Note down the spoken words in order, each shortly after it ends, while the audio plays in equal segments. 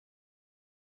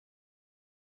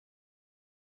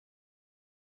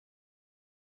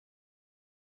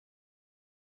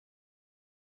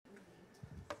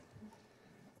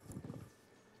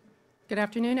Good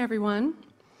afternoon, everyone,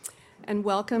 and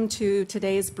welcome to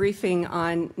today's briefing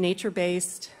on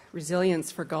nature-based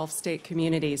resilience for Gulf state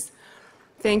communities.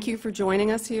 Thank you for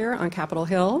joining us here on Capitol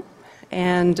Hill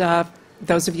and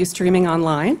those of you streaming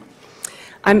online.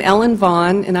 I'm Ellen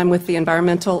Vaughn, and I'm with the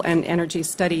Environmental and Energy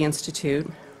Study Institute.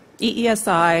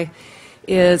 EESI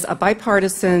is a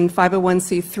bipartisan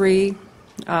 501c3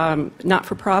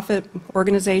 not-for-profit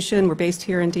organization. We're based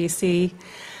here in DC,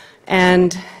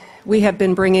 and we have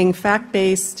been bringing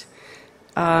fact-based,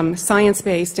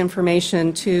 science-based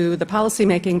information to the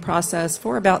policymaking process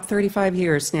for about 35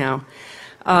 years now,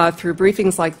 through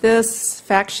briefings like this,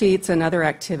 fact sheets, and other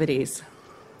activities.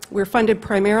 We're funded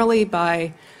primarily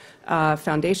by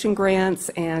foundation grants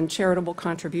and charitable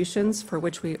contributions, for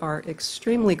which we are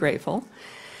extremely grateful.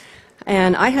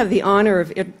 And I have the honor of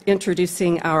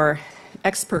introducing our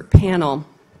expert panel,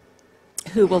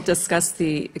 who will discuss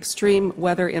the extreme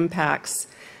weather impacts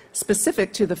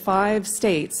specific to the 5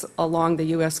 states along the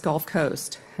U.S. Gulf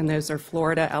Coast, and those are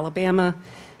Florida, Alabama,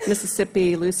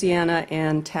 Mississippi, Louisiana,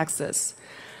 and Texas.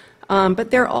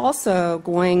 But they're also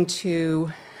going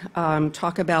to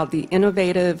talk about the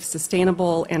innovative,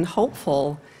 sustainable, and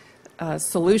hopeful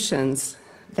solutions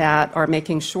that are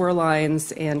making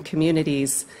shorelines and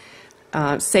communities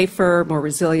safer, more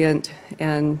resilient,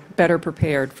 and better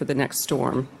prepared for the next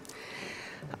storm.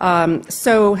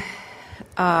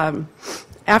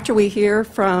 After we hear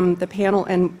from the panel,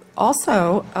 and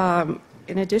also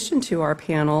in addition to our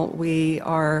panel, we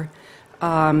are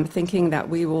thinking that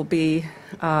we will be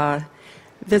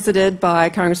visited by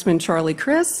Congressman Charlie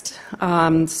Crist.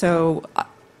 So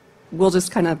we'll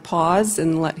just kind of pause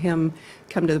and let him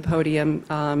come to the podium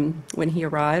when he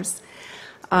arrives.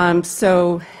 I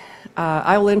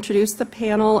will introduce the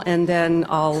panel, and then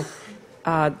I'll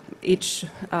each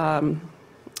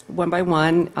one by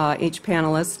one, each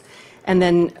panelist. And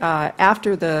then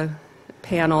after the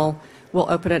panel, we'll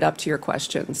open it up to your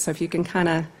questions. So if you can kind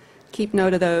of keep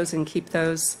note of those and keep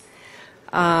those,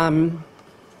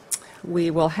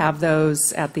 we will have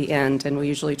those at the end, and we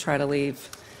usually try to leave,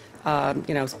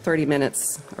 30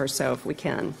 minutes or so if we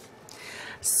can.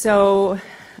 So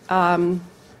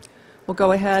we'll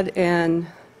go ahead and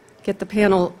get the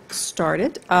panel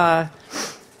started.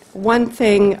 One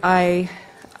thing I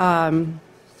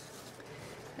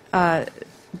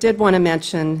did want to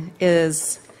mention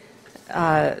is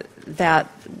that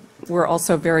we're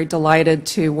also very delighted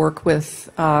to work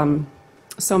with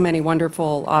so many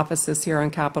wonderful offices here on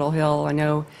Capitol Hill. I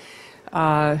know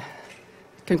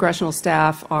congressional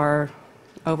staff are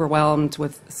overwhelmed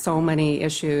with so many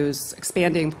issues,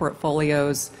 expanding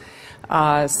portfolios,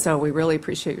 so we really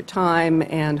appreciate your time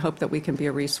and hope that we can be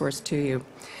a resource to you.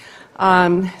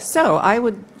 So I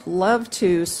would love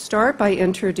to start by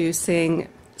introducing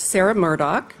Sarah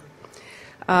Murdock.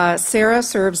 Sarah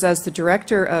serves as the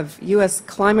Director of U.S.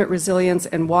 Climate Resilience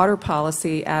and Water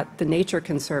Policy at the Nature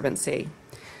Conservancy.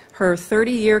 Her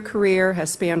 30-year career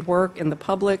has spanned work in the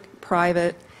public,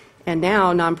 private, and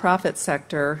now nonprofit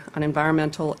sector on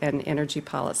environmental and energy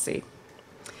policy.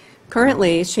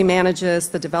 Currently, she manages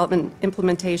the development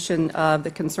implementation of the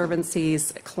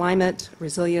Conservancy's climate,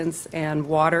 resilience, and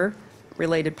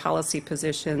water-related policy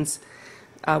positions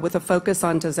with a focus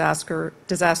on disaster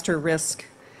risk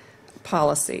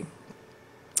policy.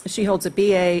 She holds a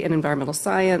BA in Environmental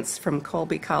Science from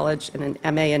Colby College and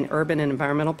an MA in Urban and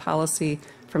Environmental Policy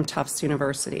from Tufts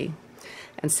University.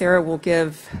 And Sarah will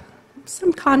give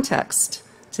some context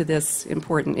to this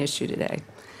important issue today.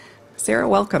 Sarah,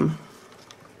 welcome.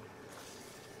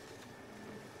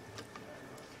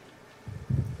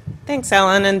 Thanks,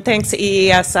 Ellen, and thanks to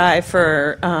EESI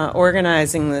for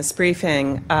organizing this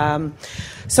briefing.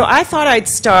 So I thought I'd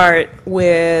start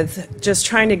with just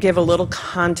trying to give a little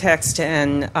context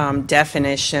and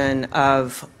definition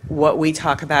of what we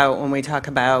talk about when we talk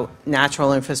about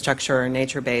natural infrastructure or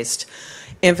nature-based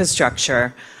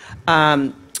infrastructure.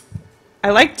 I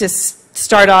like to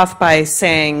start off by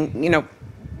saying,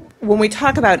 when we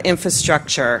talk about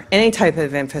infrastructure, any type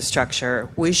of infrastructure,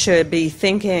 we should be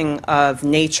thinking of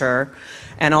nature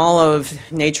and all of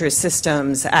nature's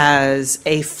systems as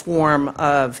a form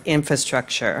of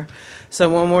infrastructure. So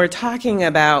when we're talking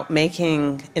about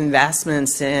making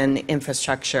investments in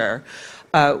infrastructure,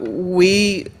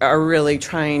 we are really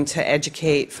trying to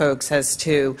educate folks as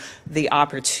to the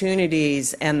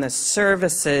opportunities and the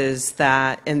services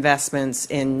that investments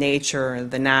in nature,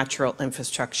 the natural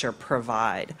infrastructure,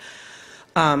 provide.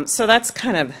 So that's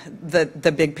kind of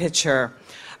the big picture.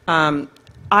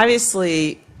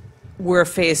 Obviously, we're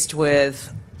faced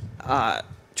with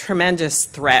tremendous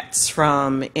threats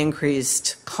from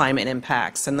increased climate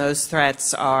impacts, and those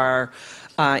threats are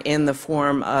in the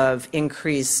form of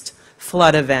increased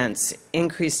flood events,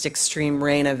 increased extreme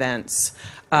rain events,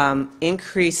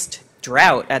 increased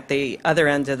drought at the other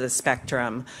end of the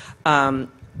spectrum,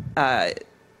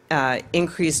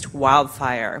 increased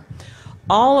wildfire.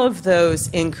 All of those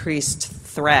increased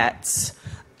threats,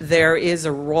 there is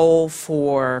a role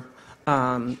for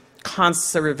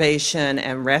conservation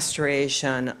and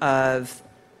restoration of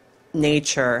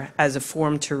nature as a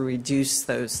form to reduce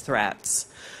those threats.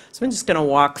 So I'm just going to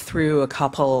walk through a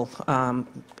couple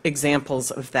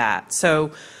examples of that.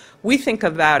 So we think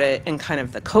about it in kind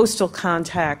of the coastal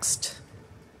context,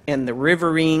 in the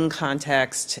riverine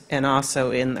context, and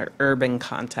also in the urban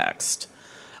context.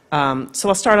 So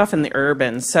I'll start off in the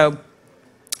urban. So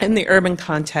in the urban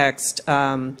context,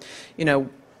 you know,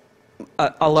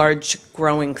 a large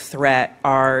growing threat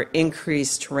are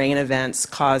increased rain events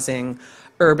causing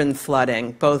urban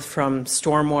flooding, both from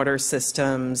stormwater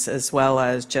systems as well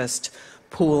as just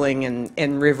pooling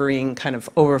and riverine kind of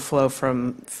overflow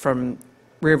from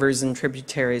rivers and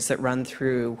tributaries that run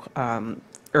through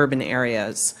urban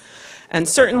areas. And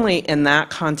certainly in that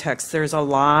context, there's a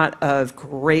lot of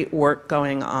great work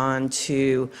going on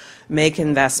to make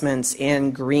investments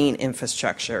in green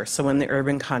infrastructure. So in the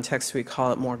urban context, we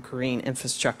call it more green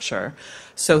infrastructure.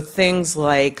 So things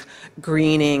like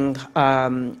greening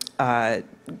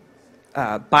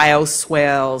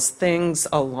bioswales, things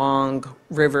along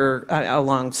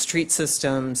along street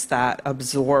systems that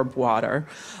absorb water.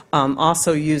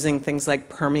 Also using things like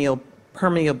permeable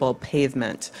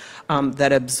pavement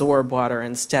that absorb water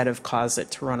instead of cause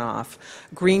it to run off.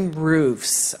 Green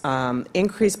roofs,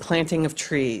 increased planting of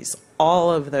trees,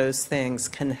 all of those things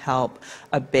can help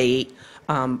abate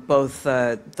both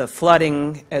the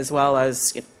flooding as well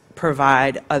as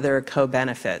provide other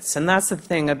co-benefits. And that's the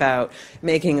thing about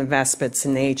making investments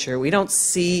in nature. We don't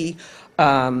see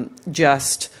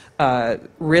just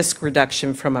risk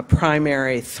reduction from a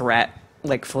primary threat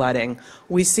like flooding.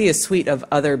 We see a suite of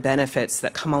other benefits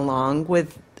that come along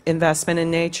with investment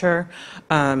in nature.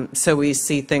 So we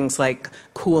see things like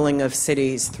cooling of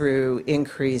cities through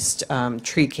increased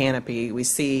tree canopy. We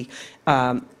see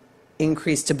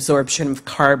increased absorption of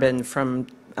carbon from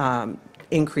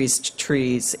increased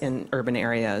trees in urban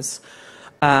areas.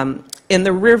 In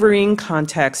the riverine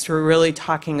context, we're really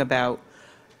talking about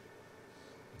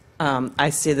I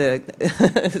see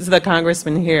the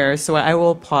congressman here, so I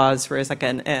will pause for a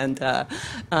second and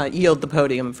yield the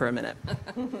podium for a minute.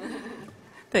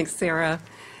 Thanks, Sarah.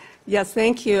 Yes,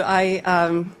 thank you.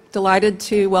 I'm delighted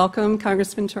to welcome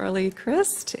Congressman Charlie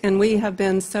Crist, and we have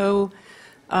been so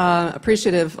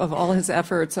appreciative of all his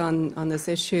efforts on this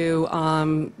issue.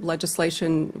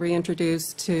 Legislation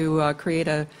reintroduced to create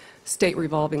a state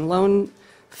revolving loan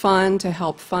fund to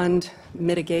help fund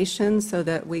mitigation so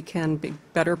that we can be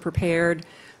better prepared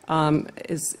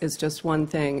is just one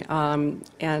thing.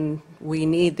 And we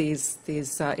need these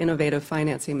innovative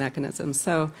financing mechanisms.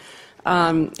 So,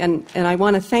 and I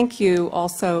want to thank you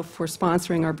also for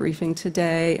sponsoring our briefing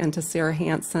today, and to Sarah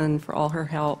Hansen for all her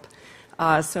help.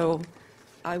 So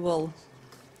I will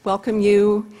welcome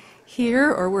you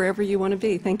here or wherever you want to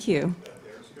be. Thank you.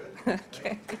 Good.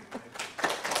 Okay.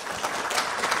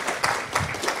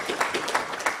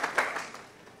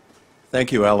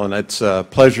 Thank you, Ellen. It's a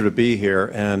pleasure to be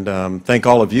here, and thank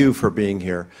all of you for being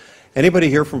here. Anybody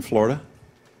here from Florida?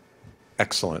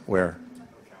 Excellent. Where?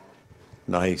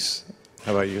 Nice.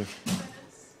 How about you?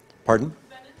 Venice. Pardon?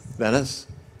 Venice. Venice?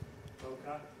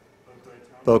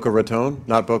 Boca Raton,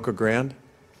 not Boca Grande?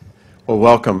 Well,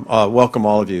 welcome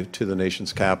all of you to the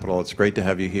nation's capital. It's great to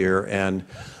have you here, and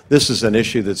this is an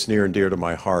issue that's near and dear to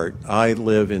my heart. I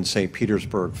live in St.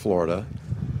 Petersburg, Florida,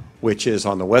 which is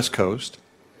on the West Coast,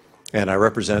 and I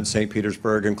represent St.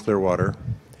 Petersburg and Clearwater,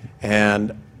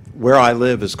 and where I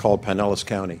live is called Pinellas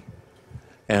County,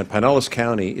 and Pinellas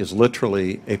County is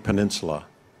literally a peninsula.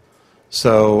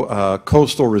 So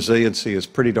coastal resiliency is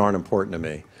pretty darn important to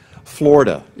me.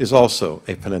 Florida is also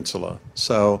a peninsula.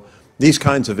 So these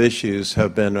kinds of issues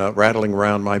have been rattling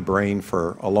around my brain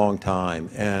for a long time,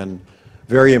 and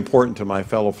very important to my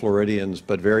fellow Floridians,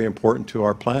 but very important to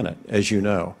our planet, as you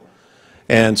know.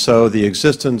 And so the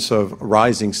existence of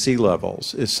rising sea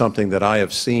levels is something that I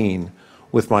have seen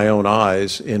with my own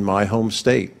eyes in my home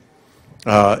state.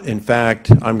 In fact,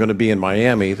 I'm going to be in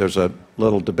Miami. There's a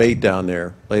little debate down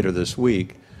there later this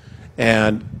week.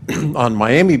 And on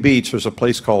Miami Beach, there's a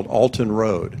place called Alton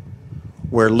Road,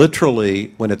 where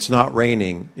literally, when it's not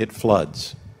raining, it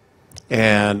floods.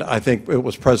 And I think it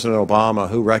was President Obama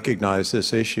who recognized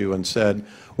this issue and said,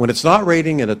 when it's not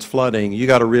raining and it's flooding, you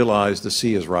got to realize the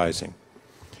sea is rising.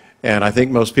 And I think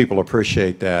most people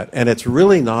appreciate that. And it's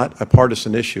really not a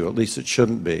partisan issue, at least it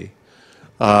shouldn't be.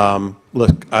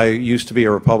 Look, I used to be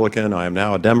a Republican. I am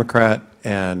now a Democrat,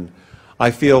 and I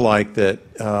feel like that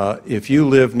if you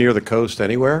live near the coast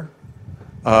anywhere,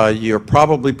 you're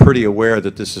probably pretty aware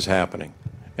that this is happening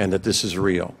and that this is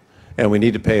real, and we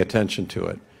need to pay attention to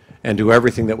it and do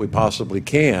everything that we possibly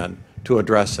can to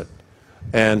address it.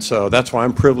 And so that's why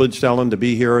I'm privileged, Ellen, to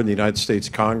be here in the United States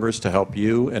Congress to help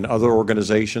you and other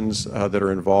organizations that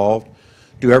are involved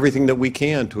do everything that we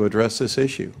can to address this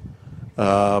issue.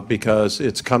 Because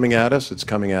it's coming at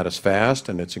us fast,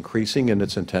 and it's increasing in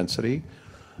its intensity.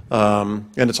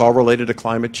 And it's all related to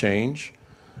climate change.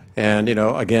 And, you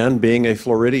know, again, being a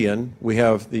Floridian, we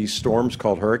have these storms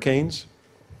called hurricanes.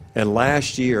 And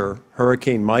last year,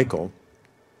 Hurricane Michael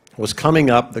was coming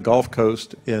up the Gulf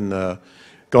Coast in the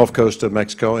Gulf Coast of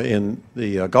Mexico, in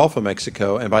the Gulf of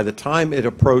Mexico, and by the time it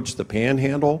approached the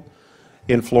Panhandle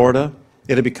in Florida,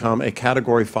 it had become a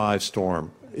Category 5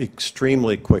 storm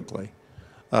extremely quickly.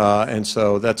 And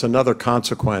so that's another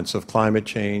consequence of climate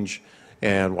change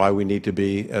and why we need to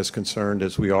be as concerned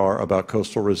as we are about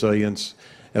coastal resilience,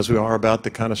 as we are about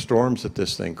the kind of storms that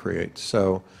this thing creates.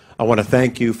 So I want to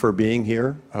thank you for being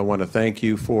here. I want to thank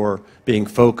you for being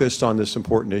focused on this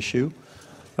important issue.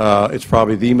 It's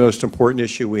probably the most important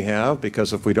issue we have,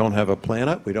 because if we don't have a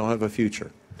planet, we don't have a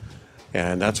future.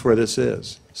 And that's where this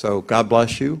is. So God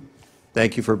bless you.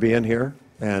 Thank you for being here,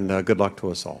 and good luck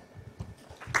to us all.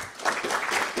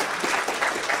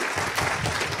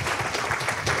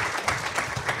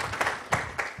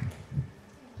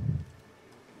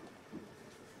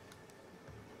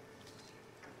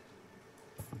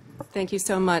 Thank you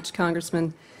so much,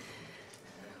 Congressman.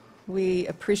 We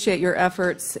appreciate your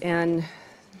efforts, and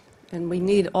we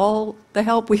need all the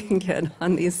help we can get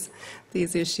on these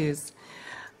issues.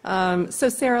 So,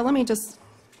 Sarah, let me just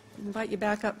invite you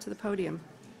back up to the podium.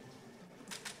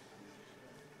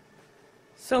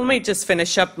 So let me just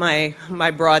finish up my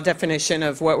broad definition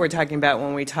of what we're talking about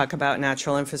when we talk about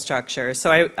natural infrastructure.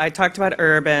 So I talked about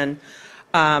urban,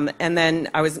 and then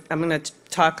I'm going to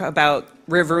talk about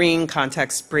riverine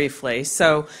context briefly.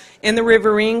 So in the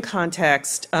riverine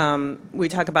context, we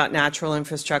talk about natural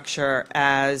infrastructure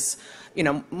as, you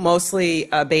know, mostly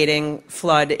abating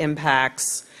flood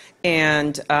impacts,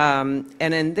 and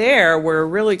in there we're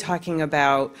really talking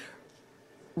about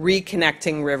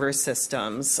reconnecting river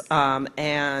systems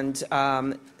and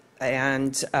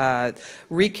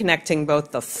reconnecting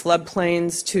both the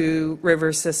floodplains to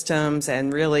river systems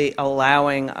and really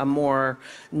allowing a more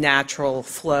natural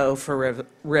flow for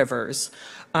rivers.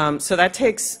 So that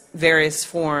takes various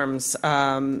forms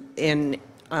in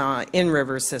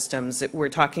river systems. We're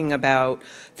talking about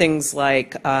things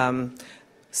like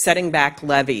setting back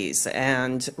levees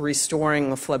and restoring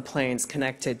the floodplains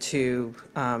connected to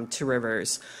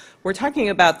rivers. We're talking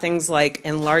about things like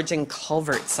enlarging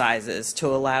culvert sizes to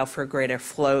allow for greater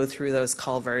flow through those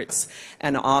culverts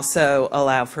and also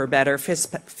allow for better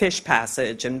fish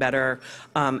passage and better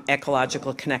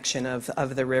ecological connection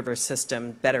of the river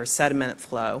system, better sediment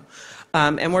flow.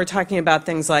 And we're talking about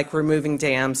things like removing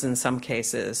dams in some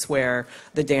cases where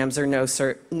the dams are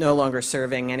no longer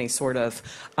serving any sort of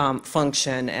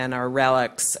function and are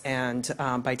relics, and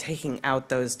by taking out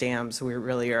those dams we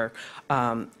really are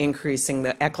increasing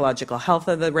the ecological health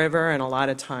of the river and a lot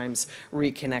of times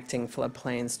reconnecting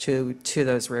floodplains to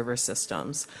those river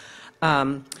systems.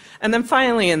 And then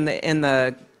finally in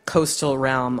the coastal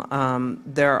realm,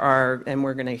 there are, and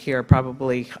we're going to hear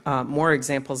probably more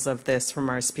examples of this from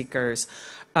our speakers,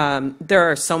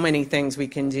 there are so many things we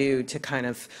can do to kind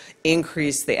of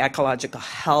increase the ecological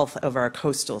health of our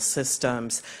coastal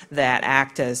systems that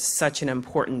act as such an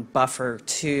important buffer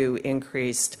to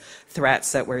increased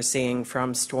threats that we're seeing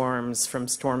from storms, from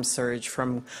storm surge,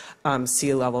 from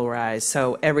sea level rise.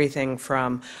 So everything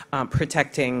from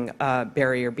protecting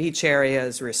barrier beach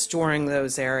areas, restoring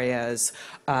those areas,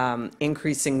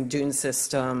 increasing dune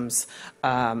systems.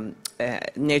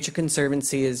 Nature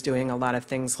Conservancy is doing a lot of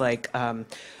things like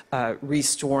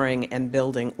restoring and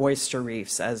building oyster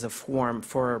reefs as a form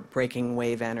for breaking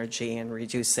wave energy and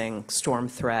reducing storm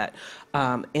threat.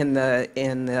 In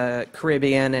the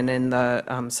Caribbean and in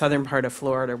the southern part of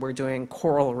Florida, we're doing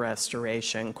coral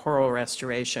restoration. Coral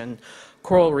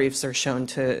reefs are shown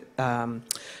to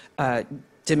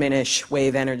diminish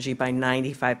wave energy by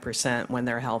 95% when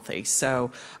they're healthy.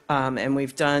 So, and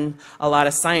we've done a lot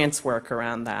of science work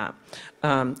around that.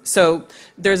 So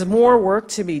there's more work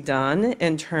to be done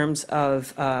in terms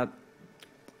of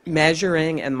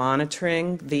measuring and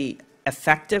monitoring the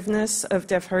effectiveness of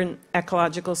different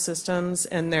ecological systems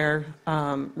and their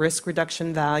risk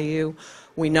reduction value.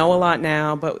 We know a lot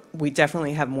now, but we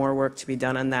definitely have more work to be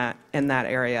done in that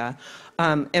area.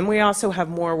 And we also have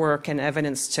more work and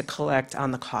evidence to collect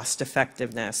on the cost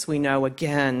effectiveness. We know,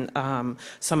 again,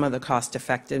 some of the cost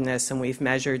effectiveness, and we've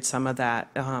measured some of that.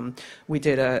 We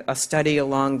did a study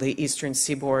along the eastern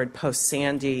seaboard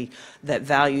post-Sandy that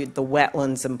valued the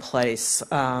wetlands in place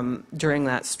during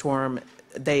that storm.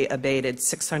 They abated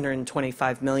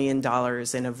 $625 million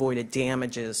in avoided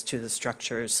damages to the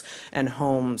structures and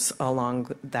homes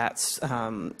along that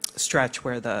stretch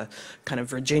where the kind of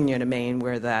Virginia to Maine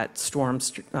where that storm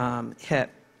hit.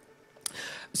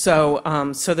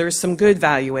 So there's some good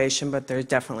valuation, but there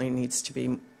definitely needs to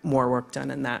be more work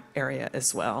done in that area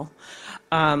as well.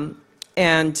 And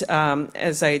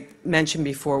as I mentioned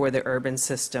before with the urban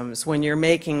systems, when you're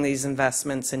making these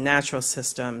investments in natural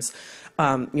systems,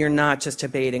 you're not just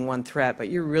abating one threat, but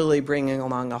you're really bringing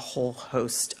along a whole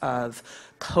host of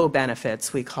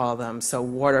co-benefits, we call them. So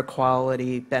water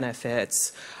quality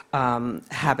benefits,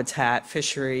 habitat,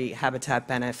 fishery habitat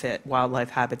benefit,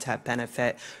 wildlife habitat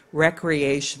benefit,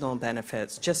 recreational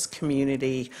benefits, just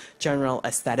community, general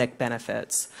aesthetic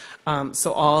benefits.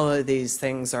 So all of these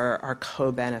things are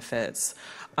co-benefits.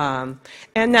 And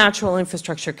natural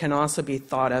infrastructure can also be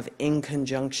thought of in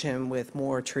conjunction with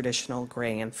more traditional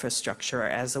gray infrastructure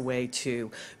as a way to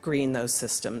green those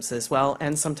systems as well,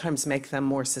 and sometimes make them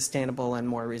more sustainable and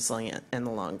more resilient in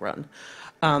the long run.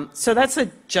 So that's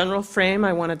a general frame.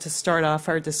 I wanted to start off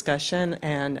our discussion,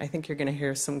 and I think you're going to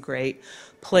hear some great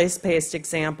place-based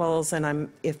examples, and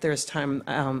if there's time,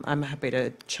 I'm happy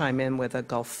to chime in with a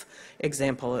Gulf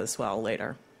example as well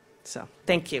later. So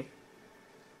thank you.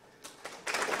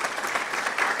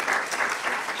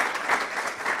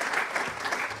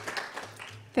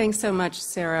 Thanks so much,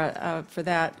 Sarah, for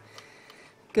that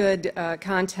good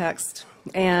context.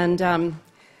 And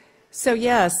so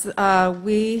yes,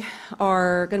 we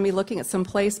are going to be looking at some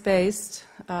place-based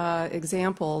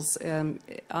examples.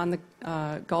 On the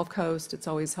Gulf Coast, it's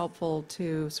always helpful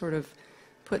to sort of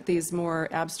put these more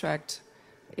abstract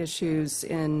issues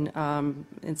in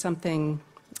something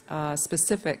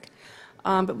specific.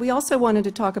 But we also wanted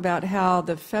to talk about how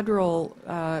the federal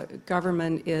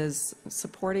government is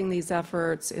supporting these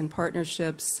efforts in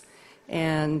partnerships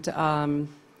and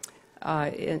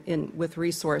with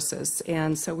resources.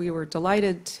 And so we were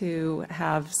delighted to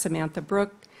have Samantha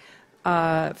Brooke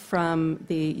from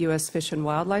the U.S. Fish and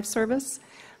Wildlife Service.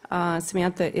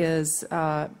 Samantha is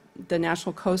the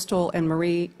National Coastal and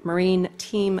Marine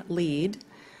Team Lead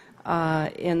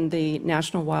in the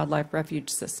National Wildlife Refuge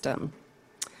System.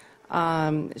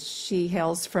 She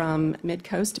hails from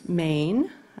Mid-Coast, Maine,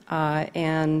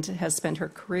 and has spent her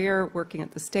career working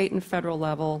at the state and federal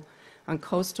level on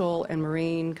coastal and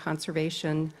marine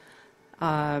conservation,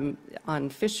 on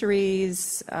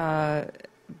fisheries,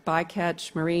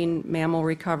 bycatch, marine mammal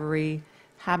recovery,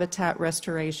 habitat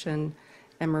restoration,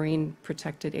 and marine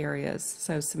protected areas.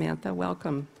 So, Samantha,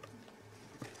 welcome.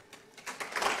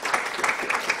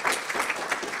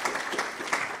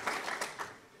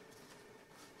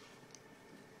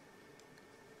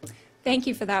 Thank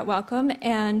you for that welcome,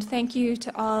 and thank you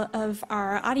to all of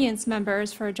our audience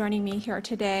members for joining me here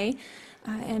today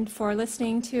and for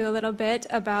listening to a little bit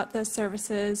about the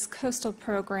service's coastal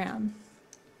program.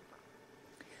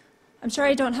 I'm sure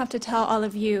I don't have to tell all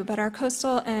of you, but our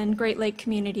coastal and Great Lake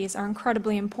communities are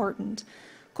incredibly important.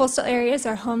 Coastal areas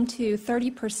are home to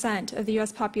 30% of the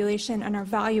U.S. population and are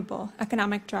valuable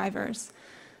economic drivers.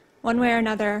 One way or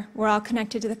another, we're all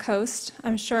connected to the coast.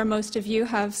 I'm sure most of you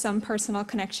have some personal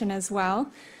connection as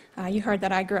well. You heard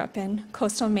that I grew up in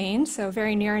coastal Maine, so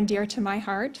very near and dear to my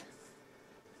heart.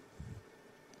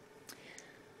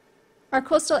 Our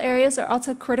coastal areas are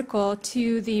also critical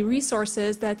to the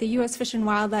resources that the U.S. Fish and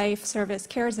Wildlife Service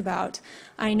cares about.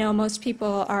 I know most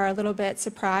people are a little bit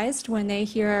surprised when they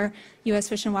hear U.S.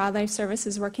 Fish and Wildlife Service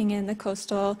is working in the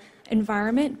coastal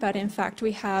environment, but in fact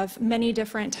we have many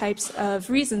different types of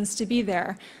reasons to be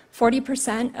there.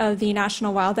 40% of the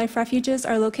national wildlife refuges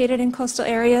are located in coastal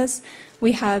areas.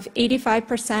 We have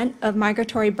 85% of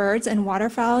migratory birds and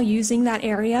waterfowl using that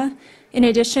area. In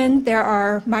addition, there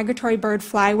are migratory bird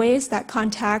flyways that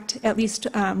contact at least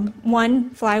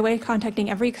one flyway contacting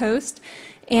every coast,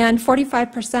 and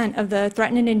 45% of the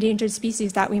threatened and endangered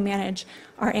species that we manage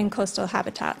are in coastal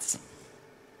habitats.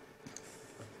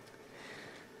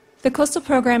 The Coastal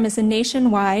Program is a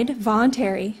nationwide,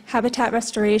 voluntary habitat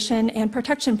restoration and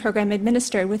protection program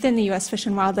administered within the U.S. Fish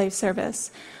and Wildlife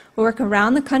Service. We work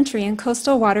around the country in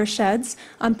coastal watersheds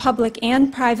on public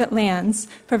and private lands,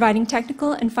 providing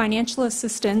technical and financial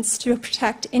assistance to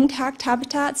protect intact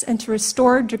habitats and to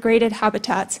restore degraded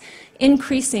habitats,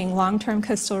 increasing long-term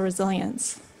coastal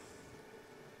resilience.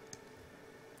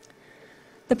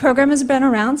 The program has been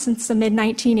around since the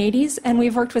mid-1980s, and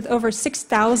we've worked with over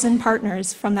 6,000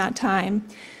 partners from that time.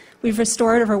 We've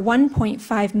restored over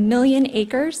 1.5 million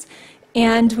acres,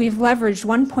 and we've leveraged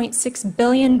 $1.6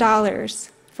 billion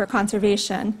for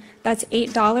conservation. That's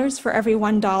 $8 for every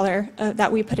 $1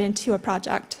 that we put into a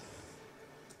project.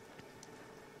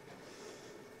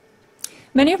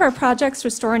 Many of our projects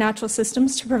restore natural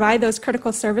systems to provide those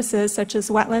critical services, such as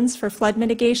wetlands for flood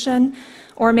mitigation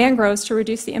or mangroves to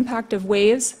reduce the impact of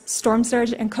waves, storm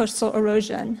surge, and coastal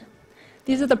erosion.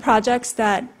 These are the projects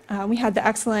that we had the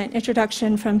excellent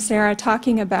introduction from Sarah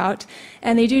talking about,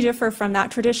 and they do differ from that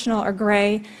traditional or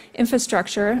gray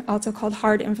infrastructure, also called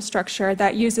hard infrastructure,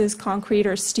 that uses concrete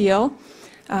or steel.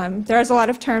 There's a lot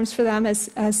of terms for them, as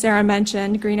Sarah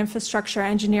mentioned: green infrastructure,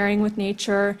 engineering with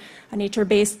nature,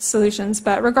 nature-based solutions.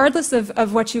 But regardless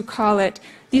of what you call it,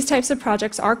 these types of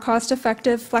projects are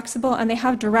cost-effective, flexible, and they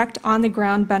have direct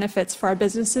on-the-ground benefits for our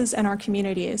businesses and our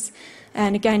communities.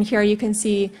 And again, here you can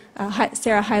see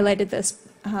Sarah highlighted this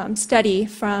study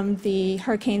from the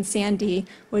Hurricane Sandy,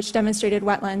 which demonstrated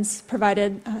wetlands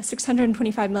provided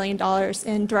 $625 million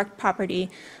in direct property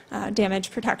damage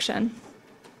protection.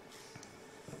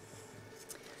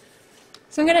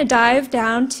 So I'm going to dive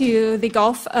down to the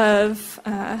Gulf of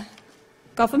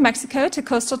Mexico, to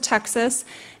coastal Texas,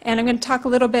 and I'm going to talk a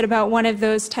little bit about one of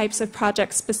those types of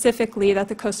projects specifically that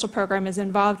the coastal program is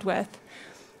involved with.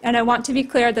 And I want to be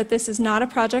clear that this is not a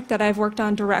project that I've worked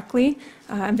on directly.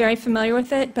 I'm very familiar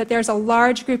with it, but there's a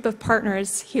large group of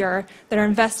partners here that are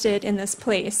invested in this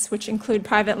place, which include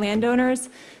private landowners,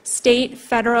 state,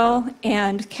 federal,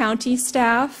 and county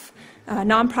staff,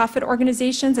 nonprofit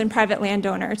organizations, and private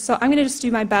landowners. So I'm going to just do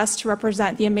my best to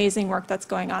represent the amazing work that's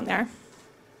going on there.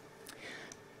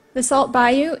 The Salt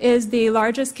Bayou is the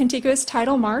largest contiguous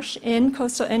tidal marsh in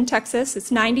Texas.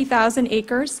 It's 90,000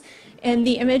 acres. In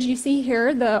the image you see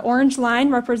here, the orange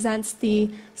line represents the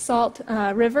Salt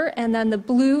River, and then the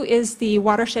blue is the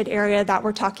watershed area that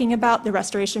we're talking about, the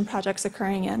restoration projects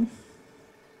occurring in.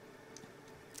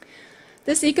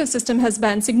 This ecosystem has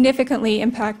been significantly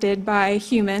impacted by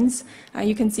humans.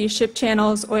 You can see ship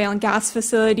channels, oil and gas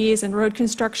facilities, and road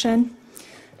construction.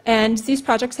 And these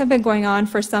projects have been going on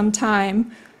for some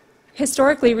time.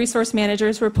 Historically, resource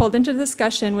managers were pulled into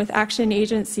discussion with action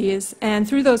agencies, and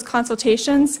through those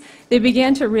consultations, they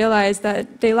began to realize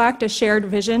that they lacked a shared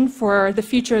vision for the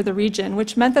future of the region,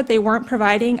 which meant that they weren't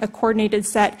providing a coordinated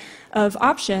set of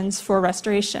options for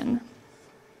restoration.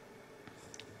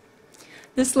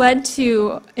 This led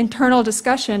to internal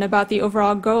discussion about the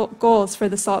overall goals for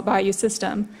the Salt Bayou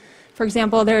system. For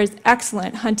example, there is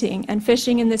excellent hunting and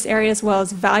fishing in this area, as well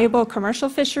as valuable commercial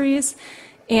fisheries,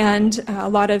 and a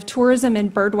lot of tourism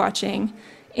and bird watching.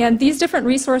 And these different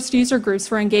resource user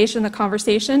groups were engaged in the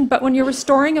conversation, but when you're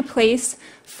restoring a place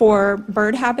for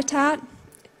bird habitat,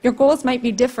 your goals might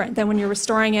be different than when you're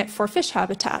restoring it for fish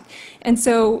habitat. And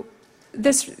so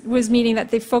this was meaning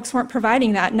that the folks weren't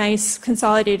providing that nice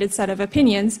consolidated set of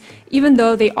opinions, even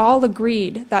though they all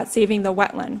agreed that saving the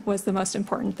wetland was the most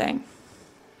important thing.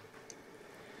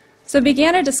 So it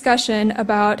began a discussion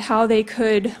about how they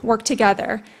could work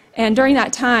together. And during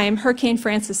that time, Hurricane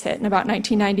Francis hit in about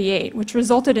 1998, which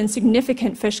resulted in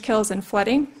significant fish kills and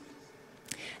flooding.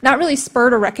 That really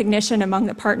spurred a recognition among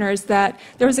the partners that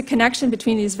there was a connection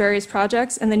between these various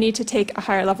projects and the need to take a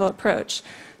higher level approach.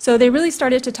 So they really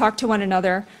started to talk to one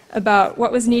another about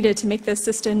what was needed to make this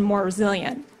system more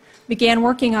resilient, began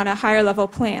working on a higher level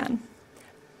plan.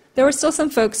 There were still some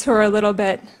folks who were a little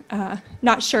bit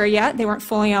not sure yet. They weren't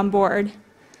fully on board.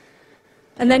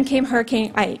 And then came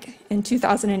Hurricane Ike in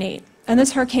 2008. And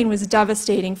this hurricane was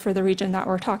devastating for the region that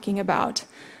we're talking about.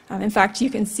 In fact, you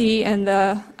can see in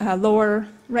the lower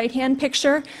right-hand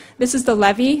picture, this is the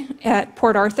levee at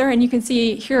Port Arthur, and you can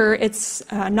see here it's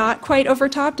not quite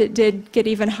overtopped. It did get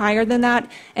even higher than that,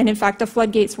 and in fact, the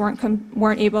floodgates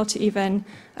weren't able to even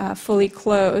fully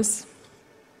close.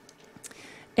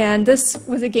 And this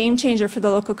was a game changer for the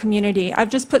local community. I've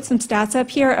just put some stats up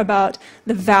here about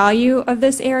the value of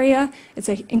this area. It's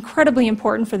incredibly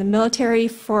important for the military,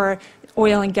 for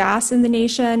oil and gas in the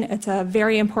nation. It's a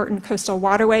very important coastal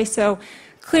waterway. So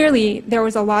clearly, there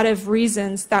was a lot of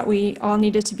reasons that we all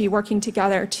needed to be working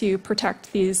together to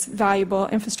protect these valuable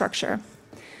infrastructure.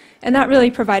 And that really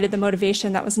provided the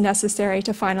motivation that was necessary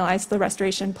to finalize the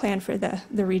restoration plan for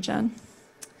the region.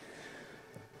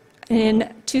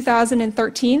 In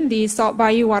 2013, the Salt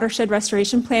Bayou Watershed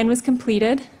Restoration Plan was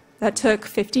completed. That took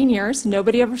 15 years.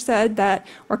 Nobody ever said that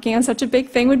working on such a big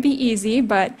thing would be easy,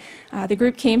 but the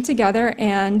group came together,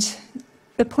 and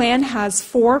the plan has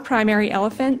 4 primary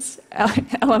elements,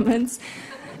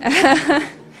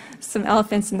 some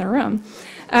elephants in the room.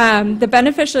 The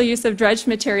beneficial use of dredged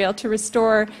material to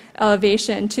restore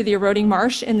elevation to the eroding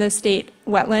marsh in the state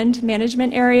wetland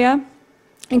management area,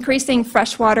 increasing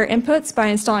freshwater inputs by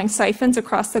installing siphons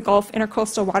across the Gulf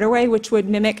Intercoastal Waterway, which would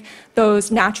mimic those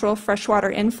natural freshwater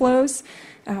inflows.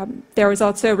 There was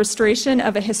also restoration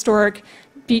of a historic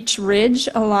beach ridge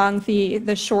along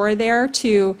the shore there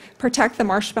to protect the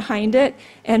marsh behind it,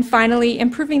 and finally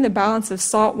improving the balance of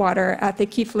salt water at the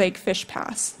Keith Lake Fish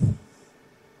Pass.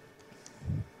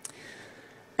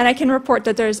 And I can report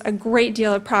that there's a great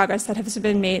deal of progress that has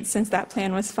been made since that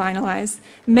plan was finalized.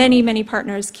 Many, many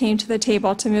partners came to the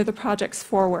table to move the projects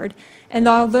forward. And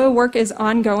although work is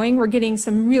ongoing, we're getting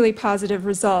some really positive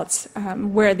results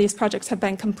where these projects have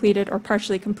been completed or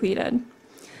partially completed.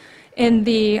 In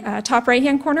the top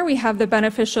right-hand corner, we have the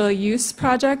beneficial use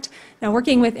project. Now,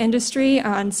 working with industry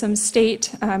on some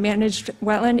state-managed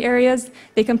wetland areas,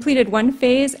 they completed one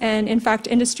phase, and in fact,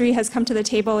 industry has come to the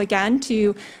table again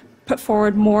to put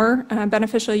forward more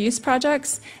beneficial use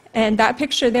projects. And that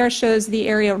picture there shows the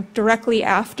area directly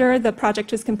after the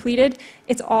project was completed.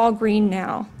 It's all green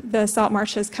now. The salt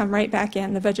marsh has come right back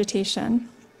in, the vegetation.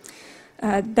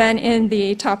 Then in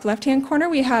the top left-hand corner,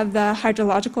 we have the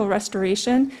hydrological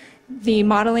restoration. The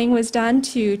modeling was done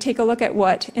to take a look at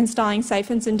what installing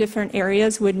siphons in different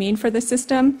areas would mean for the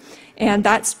system. And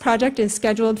that project is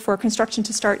scheduled for construction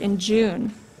to start in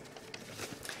June.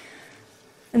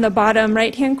 In the bottom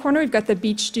right-hand corner, we've got the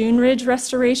Beach Dune Ridge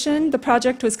restoration. The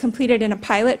project was completed in a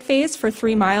pilot phase for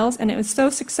 3 miles, and it was so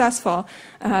successful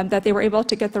that they were able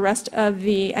to get the rest of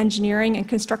the engineering and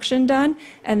construction done,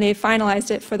 and they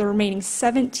finalized it for the remaining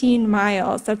 17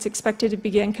 miles. That's expected to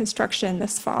begin construction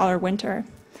this fall or winter.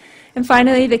 And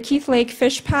finally, the Keith Lake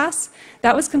Fish Pass.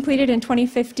 That was completed in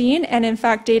 2015, and in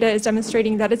fact, data is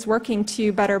demonstrating that it's working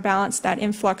to better balance that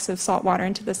influx of salt water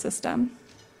into the system.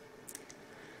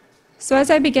 So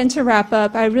as I begin to wrap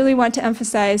up, I really want to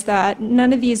emphasize that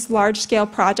none of these large-scale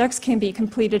projects can be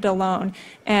completed alone,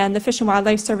 and the Fish and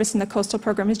Wildlife Service and the Coastal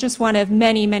Program is just one of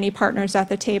many, many partners at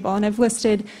the table, and I've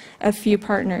listed a few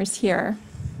partners here.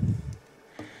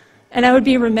 And I would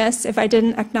be remiss if I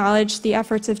didn't acknowledge the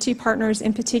efforts of 2 partners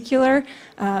in particular,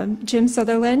 Jim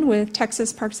Sutherland with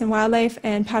Texas Parks and Wildlife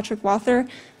and Patrick Walther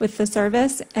with the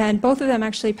service. And both of them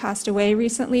actually passed away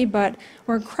recently, but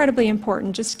were incredibly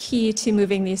important, just key to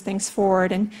moving these things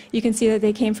forward. And you can see that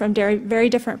they came from very, very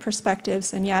different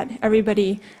perspectives, and yet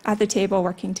everybody at the table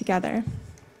working together.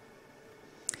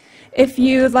 If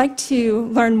you'd like to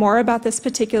learn more about this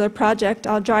particular project,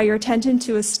 I'll draw your attention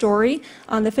to a story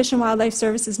on the Fish and Wildlife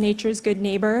Service's Nature's Good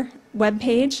Neighbor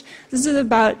webpage. This is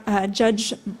about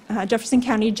Jefferson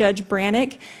County Judge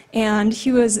Brannick, and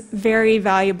he was very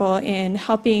valuable in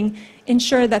helping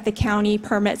ensure that the county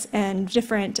permits and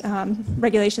different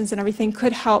regulations and everything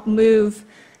could help move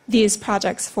these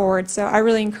projects forward. So I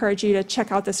really encourage you to check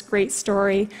out this great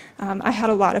story. I had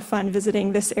a lot of fun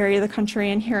visiting this area of the country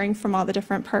and hearing from all the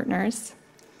different partners.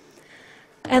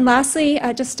 And lastly,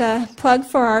 just a plug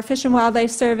for our Fish and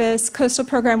Wildlife Service Coastal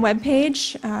Program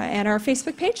webpage and our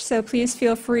Facebook page. So please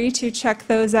feel free to check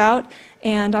those out,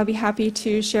 and I'll be happy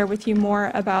to share with you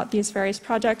more about these various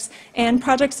projects and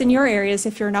projects in your areas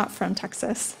if you're not from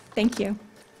Texas. Thank you.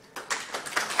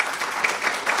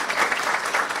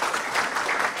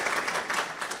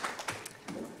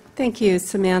 Thank you,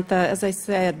 Samantha. As I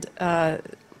said,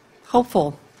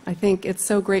 hopeful. I think it's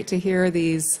so great to hear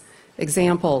these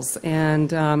examples, and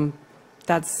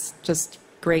that's just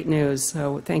great news.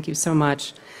 So thank you so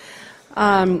much.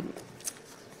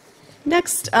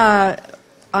 Next, I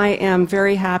am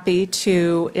very happy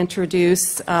to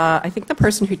introduce, I think, the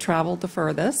person who traveled the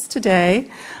furthest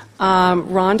today,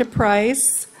 Rhonda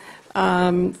Price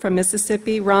from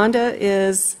Mississippi. Rhonda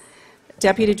is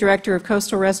Deputy Director of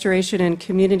Coastal Restoration and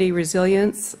Community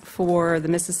Resilience for the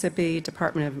Mississippi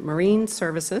Department of Marine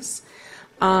Services.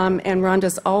 And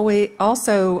Rhonda's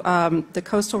also the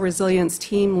Coastal Resilience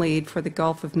Team Lead for the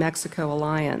Gulf of Mexico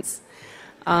Alliance.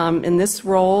 In this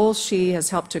role, she has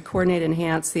helped to coordinate and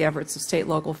enhance the efforts of state,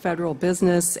 local, federal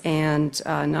business and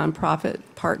nonprofit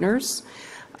partners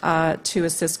to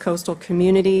assist coastal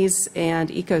communities and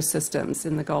ecosystems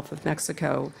in the Gulf of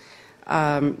Mexico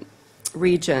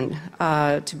region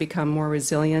to become more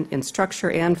resilient in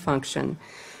structure and function.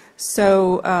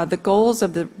 So the goals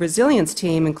of the resilience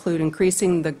team include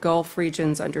increasing the Gulf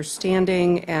region's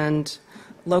understanding and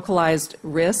localized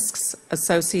risks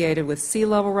associated with sea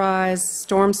level rise,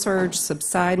 storm surge,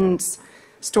 subsidence,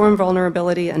 storm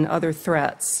vulnerability, and other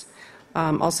threats.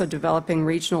 Also developing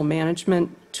regional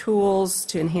management tools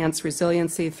to enhance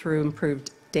resiliency through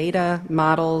improved data,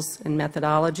 models, and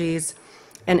methodologies,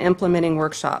 and implementing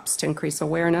workshops to increase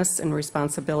awareness and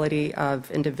responsibility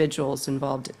of individuals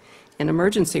involved in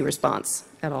emergency response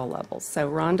at all levels. So,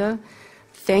 Rhonda,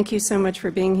 thank you so much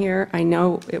for being here. I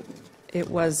know it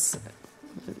was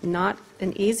not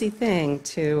an easy thing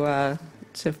to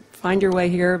find your way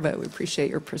here, but we appreciate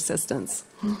your persistence.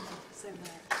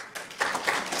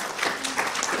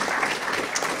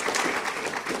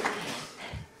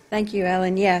 Thank you,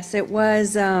 Ellen. Yes, it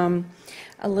was a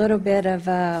little bit of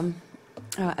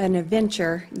an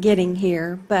adventure getting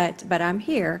here, but I'm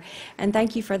here. And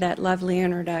thank you for that lovely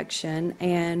introduction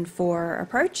and for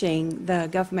approaching the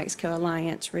Gulf of Mexico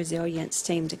Alliance Resilience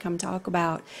Team to come talk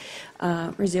about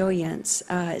resilience.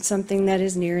 It's something that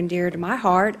is near and dear to my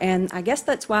heart, and I guess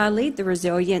that's why I lead the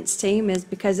resilience team, is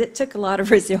because it took a lot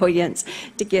of resilience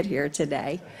to get here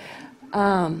today.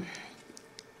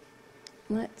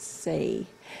 Let's see.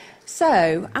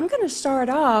 So I'm going to start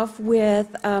off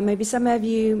with, maybe some of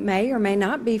you may or may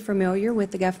not be familiar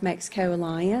with the Gulf of Mexico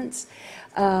Alliance.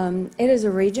 It is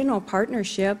a regional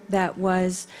partnership that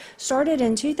was started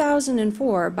in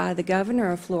 2004 by the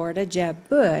governor of Florida, Jeb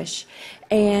Bush,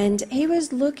 and he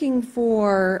was looking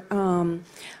for,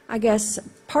 I guess,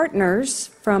 partners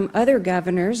from other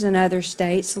governors and other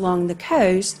states along the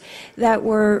coast that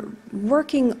were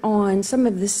working on some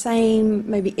of the same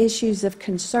maybe issues of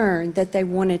concern that they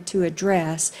wanted to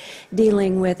address,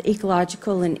 dealing with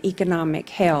ecological and economic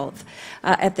health.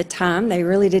 At the time, they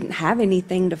really didn't have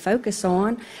anything to focus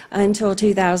on until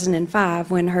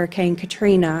 2005 when Hurricane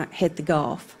Katrina hit the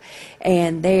Gulf.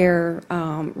 And there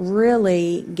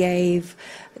really gave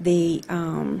the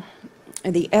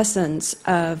essence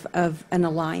of an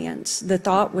alliance. The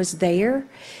thought was there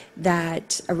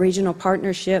that a regional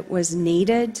partnership was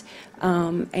needed,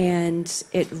 and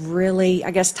it really,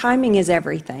 I guess, timing is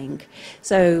everything.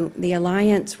 So the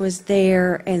alliance was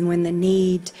there, and when the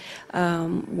need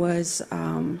was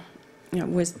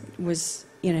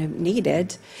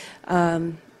needed,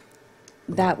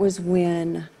 that was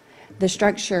when the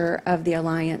structure of the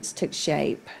alliance took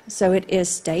shape. So it is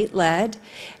state-led,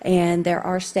 and there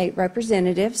are state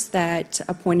representatives that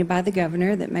appointed by the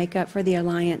governor that make up for the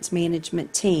alliance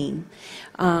management team.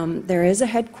 There is a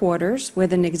headquarters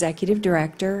with an executive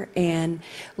director, and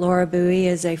Laura Bowie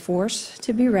is a force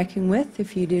to be reckoned with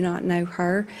if you do not know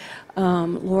her.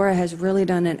 Laura has really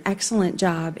done an excellent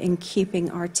job in keeping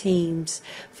our teams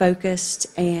focused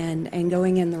and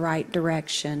going in the right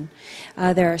direction.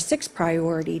 There are 6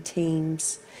 priority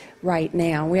teams right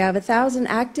now. We have 1,000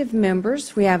 active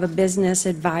members. We have a business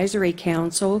advisory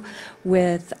council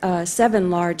with 7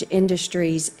 large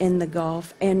industries in the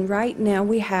Gulf. And right now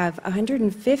we have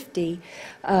 150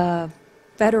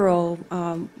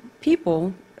 federal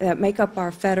people that make up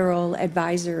our federal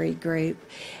advisory group.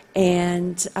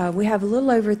 And we have a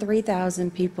little over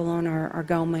 3,000 people on our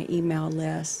GOMA email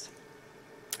list.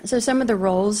 So some of the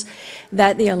roles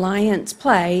that the Alliance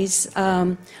plays,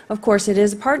 of course, it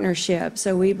is a partnership.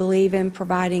 So we believe in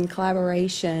providing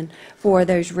collaboration for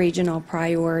those regional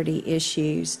priority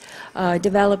issues,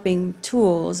 developing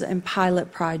tools and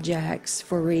pilot projects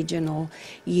for regional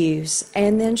use,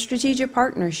 and then strategic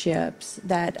partnerships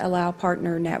that allow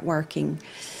partner networking.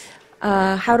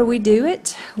 How do we do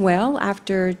it? Well,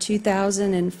 after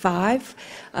 2005,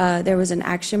 there was an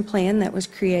action plan that was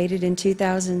created in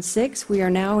 2006. We are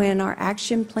now in our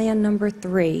action plan number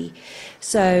 3.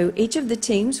 So each of the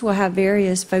teams will have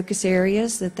various focus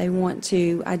areas that they want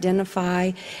to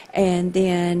identify, and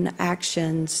then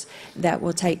actions that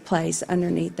will take place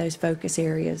underneath those focus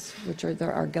areas, which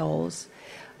are our goals.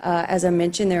 As I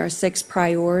mentioned, there are 6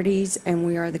 priorities, and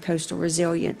we are the Coastal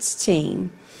Resilience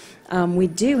Team. We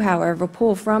do, however,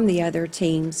 pull from the other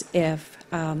teams if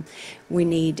we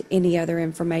need any other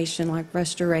information like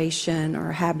restoration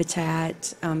or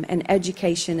habitat, and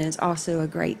education is also a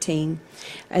great team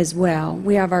as well.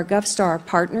 We have our GovStar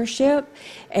partnership,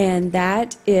 and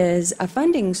that is a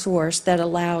funding source that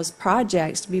allows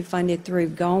projects to be funded through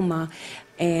GOMA,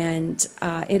 and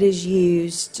it is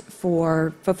used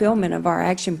for fulfillment of our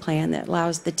action plan that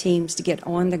allows the teams to get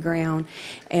on the ground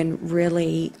and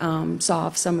really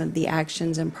solve some of the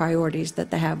actions and priorities that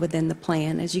they have within the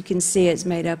plan. As you can see, it's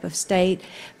made up of state,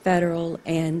 federal,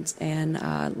 and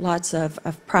lots of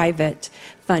private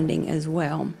funding as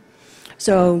well.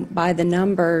 So by the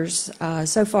numbers,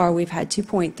 so far we've had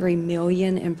 $2.3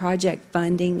 million in project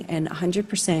funding, and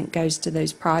 100% goes to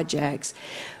those projects.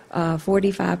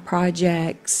 45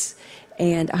 projects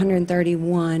and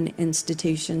 131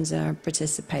 institutions are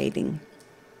participating.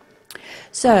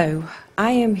 So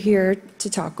I am here to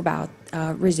talk about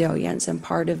resilience, and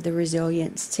part of the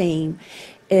resilience team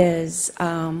is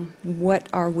what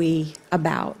are we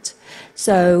about.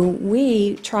 So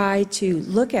we try to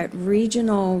look at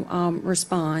regional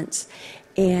response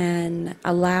and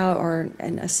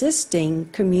and assisting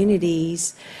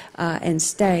communities and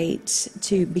states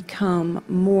to become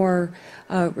more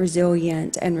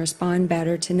resilient and respond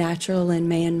better to natural and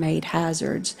man-made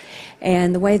hazards.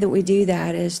 And the way that we do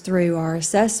that is through our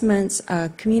assessments,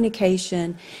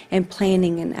 communication, and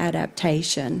planning and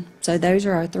adaptation. So those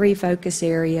are our three focus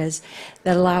areas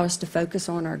that allow us to focus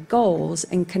on our goals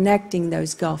and connecting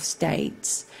those Gulf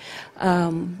states.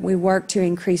 We work to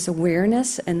increase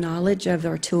awareness and knowledge of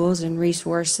our tools and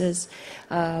resources,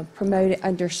 promote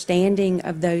understanding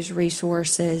of those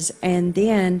resources, and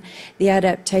then the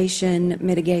adaptation,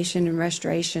 mitigation, and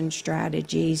restoration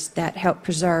strategies that help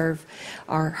preserve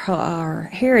our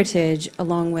heritage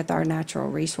along with our natural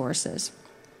resources.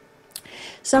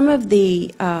 Some of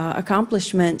the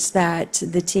accomplishments that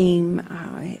the team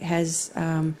has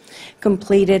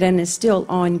completed and is still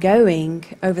ongoing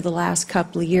over the last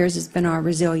couple of years has been our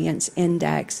Resilience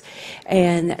Index.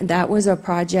 And that was a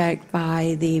project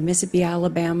by the Mississippi,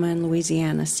 Alabama, and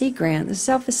Louisiana Sea Grant, the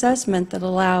self-assessment that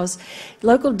allows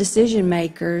local decision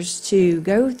makers to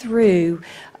go through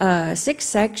 6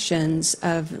 sections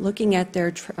of looking at their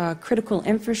critical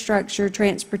infrastructure,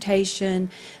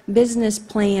 transportation, business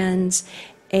plans,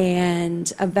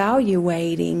 and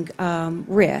evaluating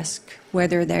risk,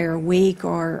 whether they're weak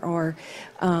or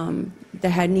they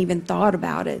hadn't even thought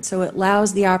about it. So it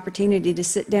allows the opportunity to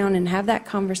sit down and have that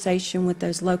conversation with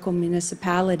those local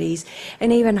municipalities,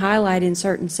 and even highlight in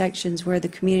certain sections where the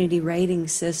community rating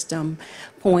system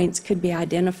points could be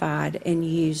identified and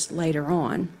used later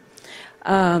on.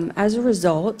 As a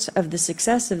result of the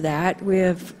success of that, we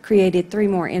have created 3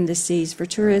 more indices for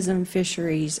tourism,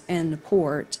 fisheries, and the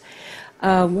port.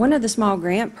 One of the small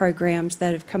grant programs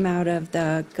that have come out of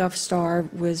the Gulf Star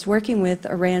was working with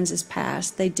Aransas Pass.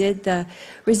 They did the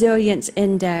Resilience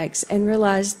Index and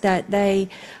realized that they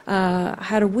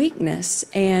had a weakness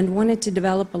and wanted to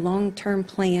develop a long-term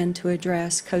plan to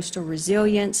address coastal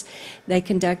resilience. They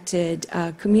conducted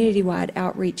a community-wide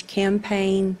outreach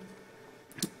campaign,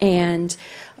 and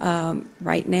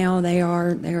right now they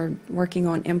are working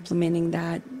on implementing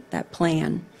that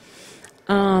plan.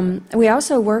 We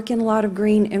also work in a lot of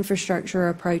green infrastructure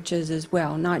approaches as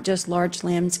well, not just large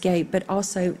landscape, but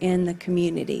also in the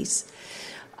communities.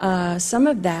 Some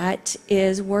of that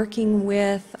is working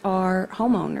with our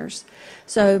homeowners.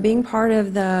 So being part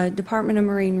of the Department of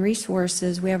Marine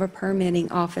Resources, we have a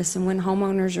permitting office, and when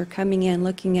homeowners are coming in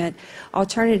looking at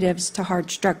alternatives to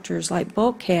hard structures like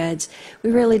bulkheads,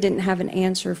 we really didn't have an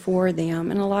answer for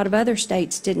them, and a lot of other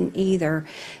states didn't either,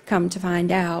 come to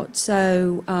find out.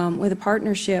 So with a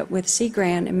partnership with Sea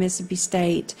Grant and Mississippi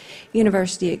State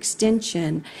University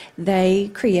Extension,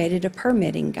 they created a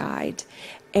permitting guide.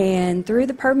 And through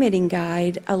the permitting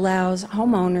guide allows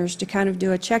homeowners to kind of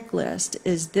do a checklist.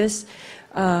 Is this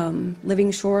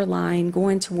living shoreline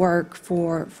going to work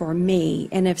for me?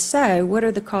 And if so, what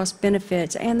are the cost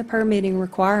benefits and the permitting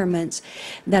requirements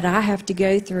that I have to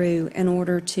go through in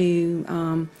order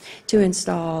to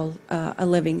install a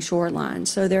living shoreline?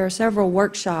 So there are several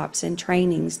workshops and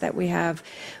trainings that we have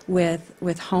with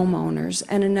homeowners.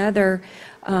 And another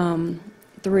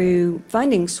through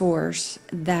funding source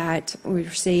that we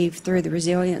received through the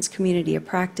Resilience Community of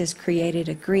Practice, created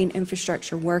a green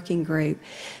infrastructure working group.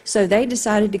 So they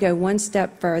decided to go one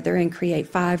step further and create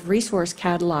 5 resource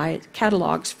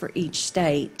catalogs for each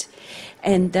state.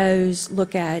 And those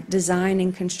look at design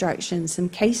and construction, some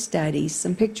case studies,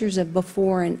 some pictures of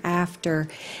before and after,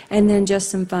 and then just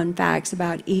some fun facts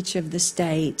about each of the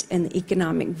states and the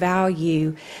economic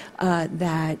value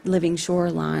that living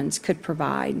shorelines could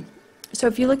provide. So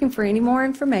if you're looking for any more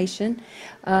information,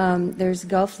 there's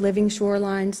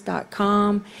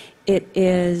gulflivingshorelines.com. It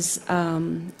is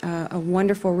a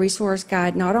wonderful resource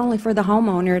guide, not only for the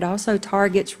homeowner, it also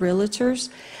targets realtors,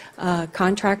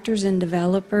 contractors and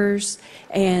developers,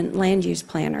 and land use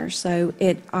planners. So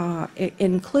it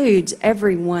includes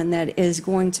everyone that is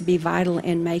going to be vital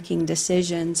in making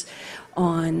decisions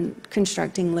on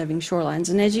constructing living shorelines.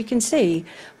 And as you can see,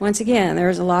 once again,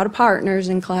 there's a lot of partners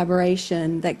and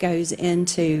collaboration that goes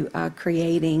into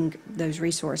creating those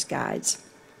resource guides.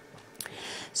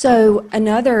 So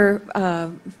another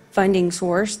funding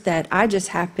source that I just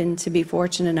happened to be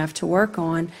fortunate enough to work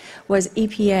on was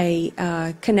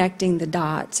EPA Connecting the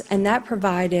Dots, and that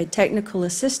provided technical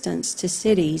assistance to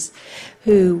cities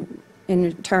who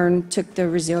in turn took the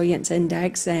resilience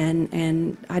index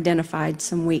and identified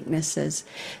some weaknesses.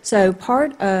 So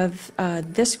part of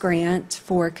this grant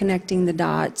for connecting the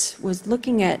dots was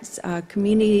looking at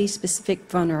community-specific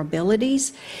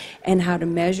vulnerabilities and how to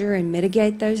measure and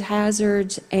mitigate those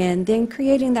hazards, and then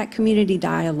creating that community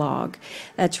dialogue.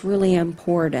 That's really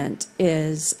important,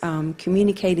 is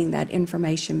communicating that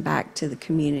information back to the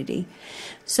community.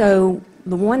 So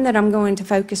the one that I'm going to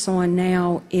focus on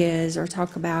now is, or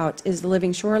talk about, is the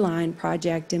Living Shoreline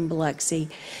project in Biloxi,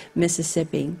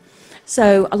 Mississippi.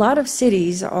 So a lot of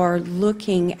cities are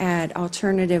looking at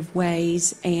alternative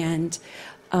ways and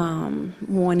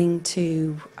wanting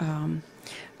to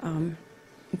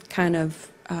kind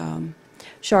of harden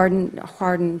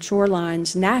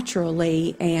shorelines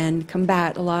naturally and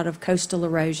combat a lot of coastal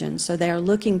erosion. So they are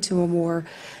looking to a more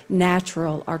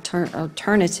natural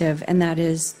alternative, and that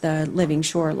is the living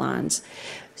shorelines.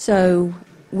 So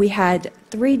we had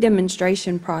 3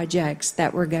 demonstration projects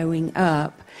that were going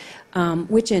up,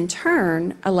 which in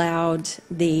turn allowed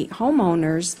the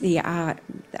homeowners the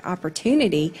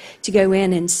opportunity to go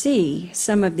in and see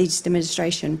some of these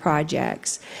demonstration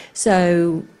projects.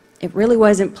 So it really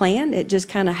wasn't planned. It just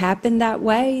kind of happened that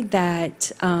way,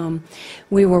 that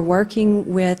we were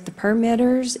working with the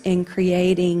permitters in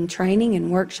creating training and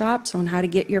workshops on how to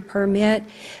get your permit.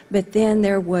 But then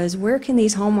there was, where can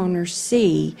these homeowners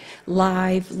see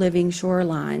live living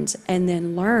shorelines and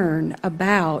then learn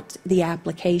about the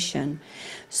application?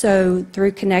 So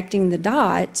through connecting the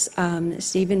dots,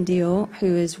 Stephen Deal,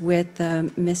 who is with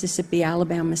the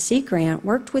Mississippi-Alabama Sea Grant,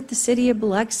 worked with the city of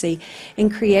Biloxi in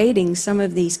creating some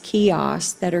of these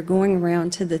kiosks that are going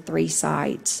around to the 3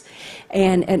 sites.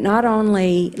 And it not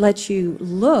only lets you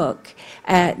look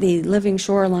at the living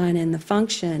shoreline and the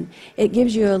function, it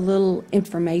gives you a little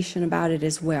information about it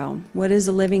as well. What is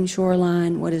a living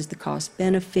shoreline? What is the cost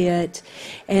benefit?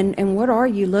 And what are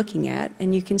you looking at?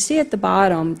 And you can see at the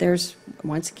bottom, there's,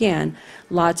 once again,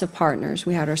 lots of partners.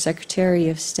 We had our Secretary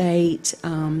of State,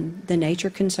 the Nature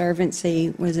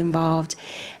Conservancy was involved,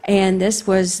 and this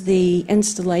was the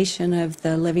installation of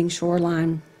the living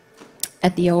shoreline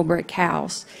at the Old Brick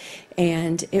House.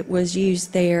 And it was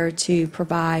used there to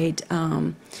provide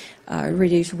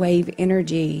reduced wave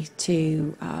energy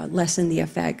to lessen the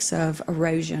effects of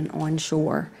erosion on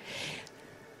shore.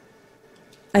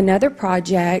 Another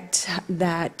project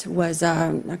that was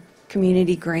a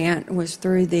community grant was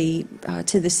through the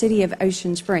to the city of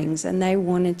Ocean Springs, and they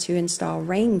wanted to install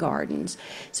rain gardens.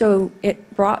 So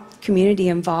it brought community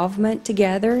involvement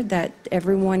together, that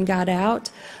everyone got out,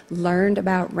 learned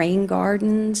about rain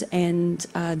gardens and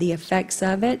the effects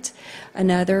of it.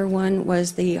 Another one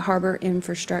was the Harbor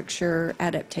Infrastructure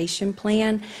Adaptation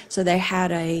Plan. So they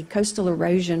had a coastal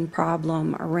erosion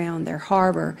problem around their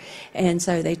harbor, and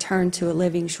so they turned to a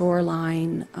living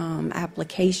shoreline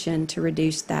application to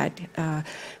reduce that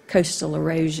coastal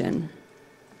erosion.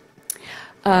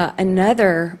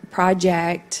 Another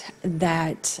project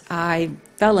that I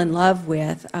fell in love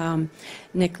with,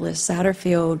 Nicholas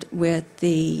Satterfield with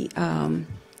the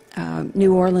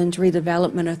New Orleans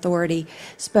Redevelopment Authority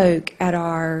spoke at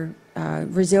our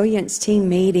resilience team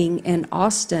meeting in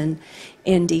Austin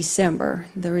in December.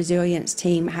 The resilience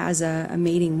team has a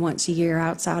meeting once a year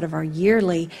outside of our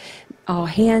yearly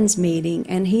all-hands meeting,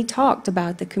 and he talked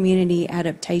about the Community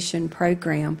Adaptation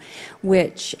Program,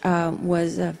 which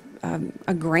was a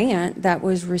grant that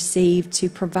was received to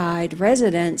provide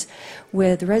residents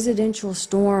with residential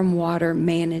stormwater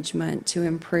management to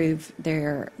improve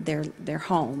their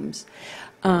homes.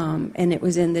 And it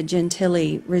was in the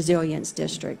Gentilly Resilience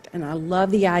District. And I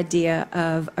love the idea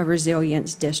of a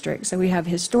resilience district. So we have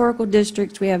historical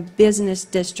districts, we have business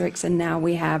districts, and now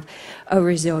we have a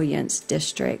resilience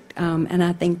district. And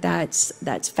I think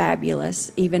that's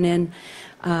fabulous. Even in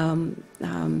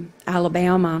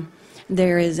Alabama,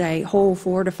 there is a whole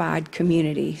fortified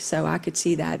community, so I could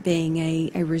see that being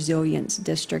a resilience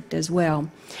district as well.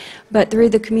 But through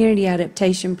the Community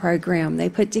Adaptation Program, they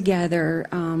put together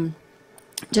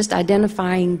just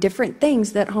identifying different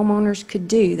things that homeowners could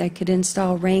do. They could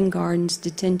install rain gardens,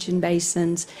 detention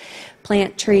basins,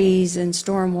 plant trees and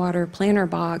stormwater planter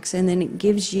box, and then it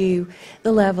gives you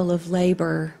the level of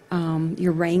labor,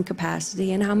 your rain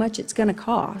capacity, and how much it's going to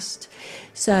cost.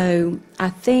 So I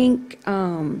think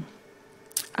I'm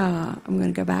going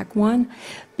to go back one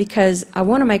because I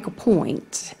want to make a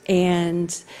point.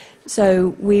 And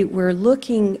so we're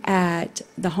looking at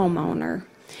the homeowner,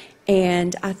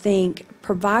 and I think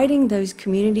providing those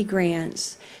community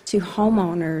grants to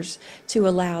homeowners to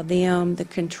allow them the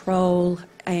control,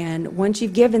 and once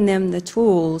you've given them the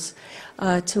tools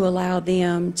to allow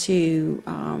them to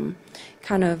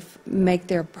kind of make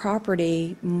their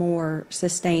property more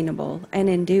sustainable. And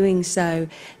in doing so,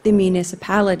 the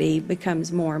municipality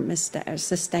becomes more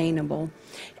sustainable.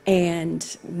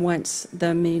 And once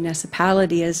the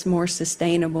municipality is more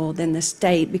sustainable, then the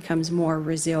state becomes more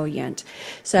resilient.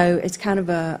 So it's kind of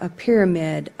a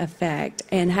pyramid effect.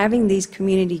 And having these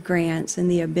community grants and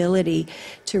the ability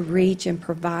to reach and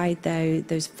provide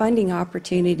those funding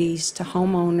opportunities to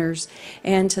homeowners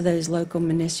and to those local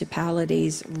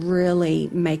municipalities really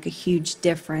make a huge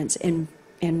difference in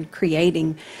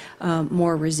creating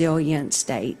more resilient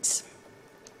states.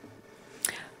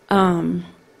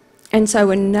 And so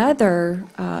another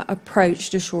approach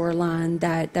to shoreline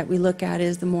that we look at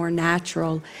is the more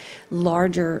natural,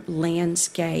 larger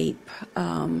landscape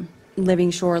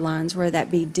living shorelines, whether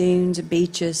that be dunes,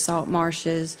 beaches, salt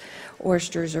marshes,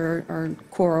 oysters, or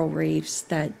coral reefs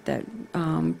that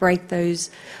break the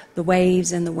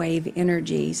waves and the wave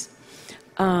energies.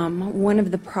 One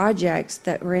of the projects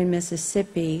that were in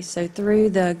Mississippi, so through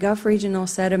the Gulf Regional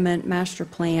Sediment Master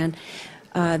Plan,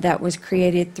 that was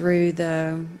created through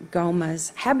the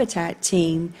GOMA's Habitat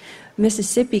team,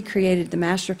 Mississippi created the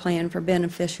master plan for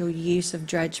beneficial use of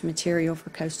dredged material for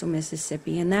coastal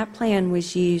Mississippi. And that plan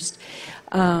was used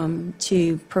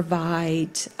to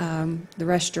provide the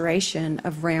restoration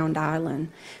of Round Island,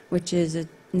 which is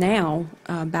now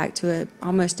back to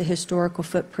almost a historical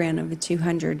footprint of a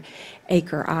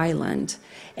 200-acre island.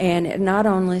 And it not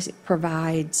only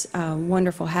provides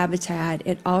wonderful habitat,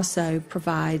 it also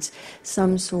provides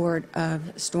some sort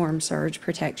of storm surge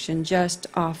protection just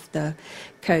off the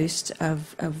coast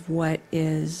of what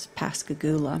is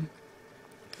Pascagoula.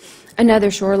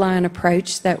 Another shoreline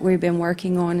approach that we've been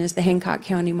working on is the Hancock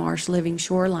County Marsh Living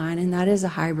Shoreline, and that is a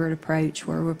hybrid approach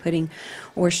where we're putting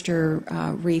oyster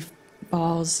reef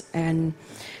balls and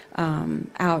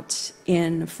out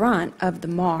in front of the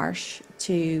marsh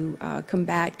to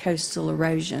combat coastal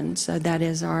erosion. So that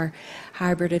is our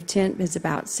hybrid attempt. It's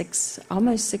about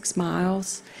almost 6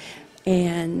 miles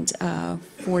and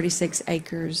 46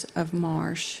 acres of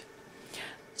marsh.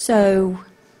 So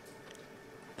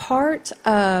part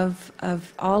of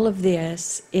all of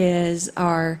this is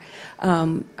our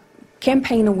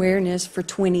campaign awareness for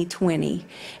 2020,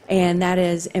 and that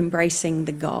is embracing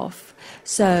the Gulf.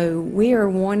 So we are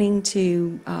wanting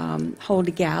to hold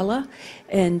a gala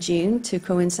in June to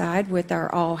coincide with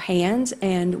our all hands,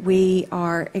 and we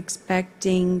are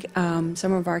expecting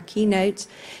some of our keynotes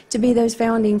to be those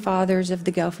founding fathers of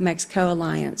the Gulf of Mexico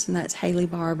Alliance, and that's Haley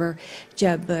Barber,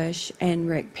 Jeb Bush, and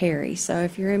Rick Perry. So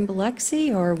if you're in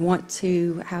Biloxi or want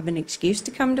to have an excuse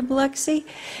to come to Biloxi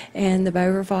and the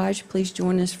Beau Rivage, please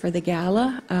join us for the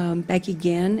gala. Becky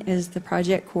Ginn is the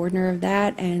project coordinator of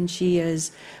that, and she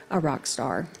is a rock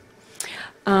star.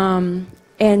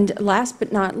 And last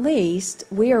but not least,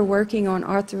 we are working on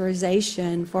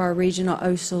authorization for our Regional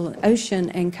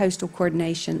Ocean and Coastal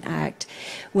Coordination Act,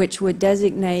 which would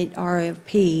designate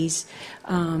RFPs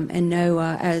and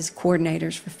NOAA as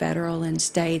coordinators for federal and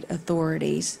state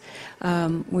authorities.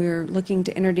 We're looking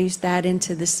to introduce that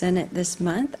into the Senate this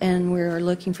month, and we're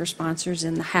looking for sponsors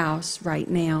in the House right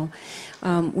now.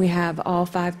 We have all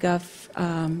 5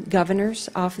 governors'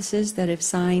 offices that have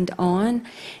signed on.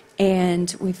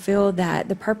 And we feel that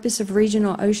the purpose of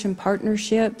regional ocean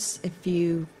partnerships, if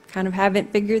you kind of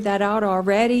haven't figured that out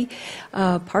already,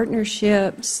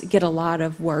 partnerships get a lot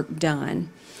of work done.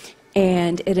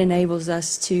 And it enables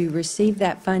us to receive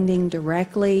that funding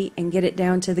directly and get it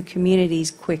down to the communities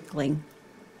quickly.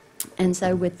 And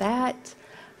so with that,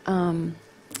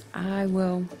 I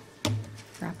will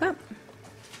wrap up.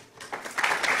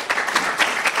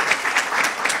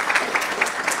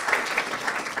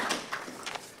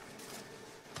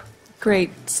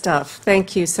 Great stuff.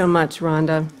 Thank you so much,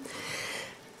 Rhonda.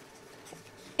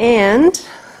 And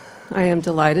I am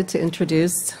delighted to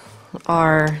introduce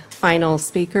our final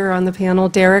speaker on the panel.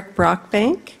 Derek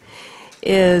Brockbank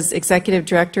is Executive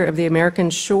Director of the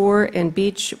American Shore and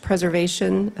Beach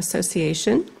Preservation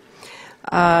Association.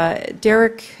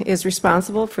 Derek is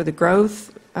responsible for the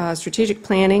growth, strategic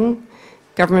planning,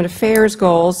 government affairs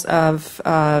goals of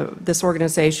this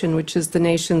organization, which is the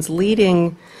nation's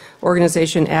leading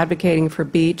organization advocating for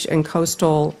beach and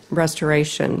coastal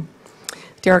restoration.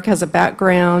 Derek has a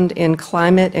background in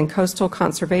climate and coastal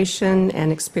conservation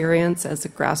and experience as a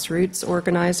grassroots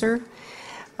organizer.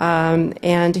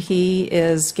 And he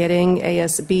is getting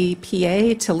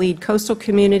ASBPA to lead coastal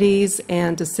communities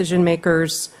and decision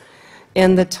makers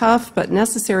in the tough but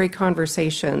necessary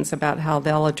conversations about how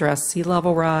they'll address sea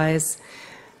level rise,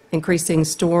 increasing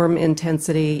storm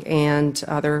intensity, and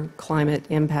other climate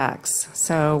impacts.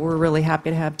 So we're really happy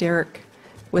to have Derek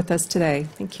with us today.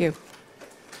 Thank you.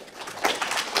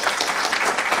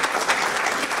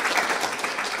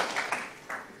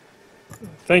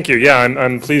 Thank you. Yeah,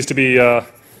 I'm pleased to be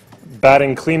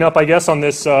batting cleanup, I guess, on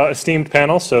this esteemed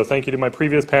panel. So thank you to my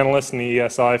previous panelists and the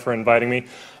EESI for inviting me.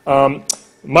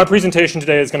 My presentation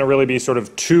today is going to really be sort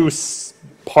of two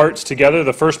parts together.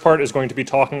 The first part is going to be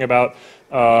talking about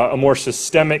a more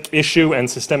systemic issue and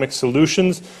systemic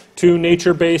solutions to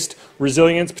nature-based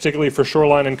resilience, particularly for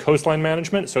shoreline and coastline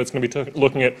management. So it's going to be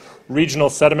looking at regional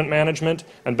sediment management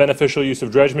and beneficial use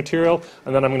of dredge material.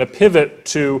 And then I'm going to pivot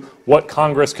to what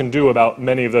Congress can do about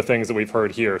many of the things that we've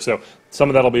heard here. So some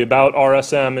of that will be about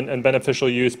RSM and beneficial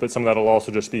use, but some of that will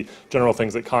also just be general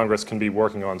things that Congress can be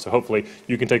working on. So hopefully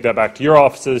you can take that back to your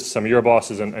offices, some of your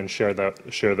bosses, and share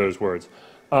those words.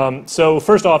 So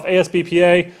first off,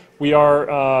 ASBPA, we are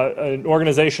an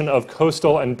organization of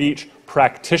coastal and beach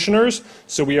practitioners.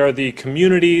 So we are the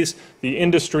communities, the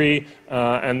industry,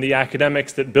 and the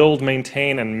academics that build,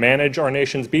 maintain, and manage our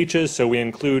nation's beaches. So we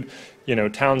include,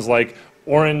 towns like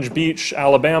Orange Beach,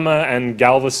 Alabama, and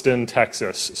Galveston,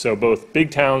 Texas. So both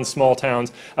big towns, small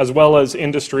towns, as well as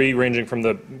industry ranging from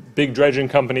the big dredging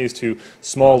companies to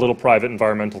small little private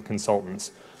environmental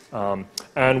consultants.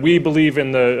 And we believe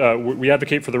in we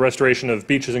advocate for the restoration of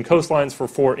beaches and coastlines for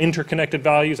 4 interconnected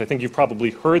values. I think you've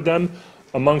probably heard them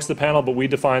amongst the panel, but we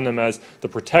define them as the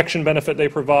protection benefit they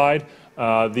provide,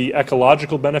 the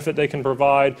ecological benefit they can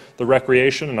provide, the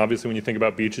recreation, and obviously when you think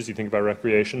about beaches, you think about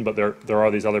recreation, but there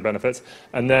are these other benefits,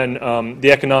 and then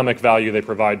the economic value they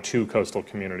provide to coastal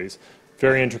communities.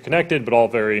 Very interconnected, but all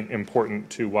very important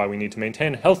to why we need to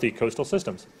maintain healthy coastal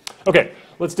systems. Okay,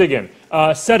 let's dig in.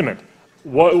 Sediment.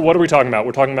 What are we talking about?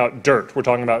 We're talking about dirt. We're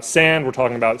talking about sand. We're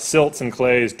talking about silts and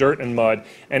clays, dirt and mud.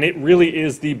 And it really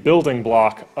is the building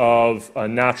block of a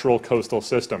natural coastal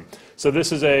system. So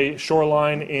this is a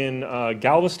shoreline in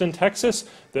Galveston, Texas,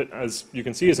 that, as you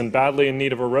can see, is badly in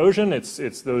need of erosion. It's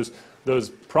those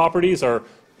properties are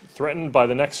threatened by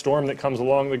the next storm that comes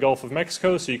along the Gulf of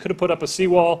Mexico. So you could have put up a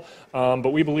seawall,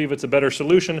 but we believe it's a better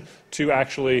solution to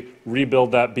actually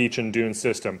rebuild that beach and dune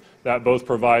system. That both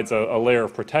provides a layer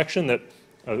of protection that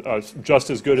just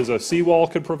as good as a seawall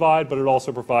could provide, but it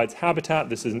also provides habitat.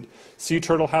 This is sea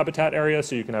turtle habitat area,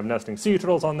 so you can have nesting sea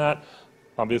turtles on that.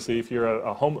 Obviously, if you're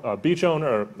a beach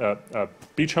owner, a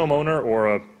beach homeowner,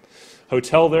 or a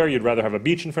hotel there, you'd rather have a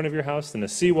beach in front of your house than a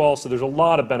seawall, so there's a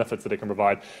lot of benefits that it can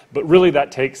provide, but really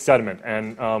that takes sediment,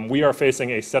 and we are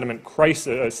facing a sediment crisis,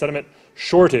 a sediment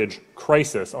shortage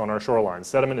crisis on our shorelines.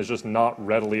 Sediment is just not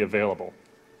readily available.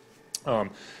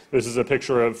 This is a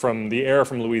picture from the air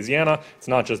from Louisiana. It's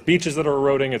not just beaches that are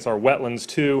eroding, it's our wetlands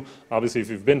too. Obviously, if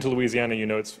you've been to Louisiana, you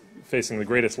know it's facing the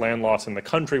greatest land loss in the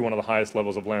country, one of the highest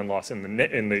levels of land loss in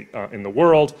the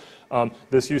world.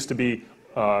 This used to be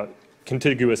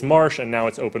contiguous marsh, and now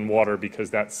it's open water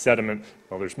because that sediment,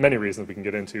 well, there's many reasons we can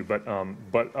get into, but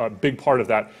a big part of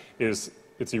that is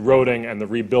it's eroding, and the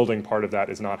rebuilding part of that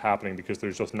is not happening because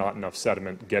there's just not enough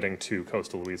sediment getting to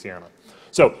coastal Louisiana.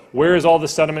 So where is all the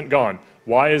sediment gone?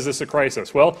 Why is this a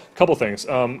crisis? Well, a couple things.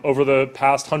 Over the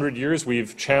past 100 years,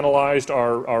 we've channelized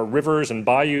our rivers and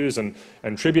bayous and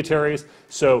tributaries.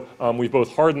 So we've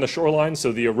both hardened the shoreline,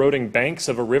 so the eroding banks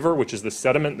of a river, which is the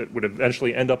sediment that would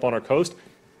eventually end up on our coast,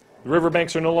 the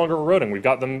riverbanks are no longer eroding. We've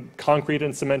got them concrete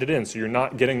and cemented in, so you're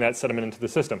not getting that sediment into the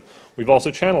system. We've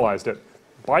also channelized it.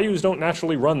 Bayous don't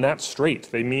naturally run that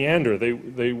straight. They meander,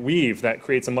 they weave. That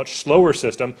creates a much slower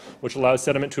system, which allows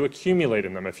sediment to accumulate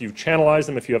in them. If you channelize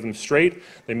them, if you have them straight,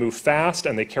 they move fast,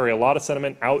 and they carry a lot of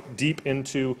sediment out deep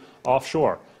into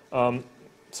offshore.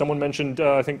 Someone mentioned,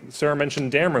 I think Sarah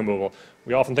mentioned dam removal.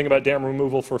 We often think about dam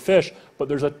removal for fish, but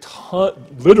there's a ton,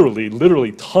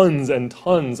 literally tons and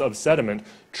tons of sediment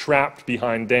trapped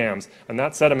behind dams, and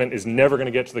that sediment is never going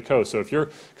to get to the coast. So if you're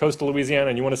coastal Louisiana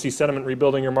and you want to see sediment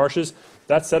rebuilding your marshes,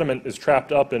 that sediment is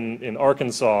trapped up in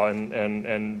Arkansas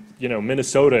and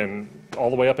Minnesota and all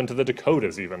the way up into the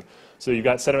Dakotas even. So you've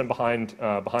got sediment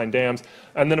behind dams,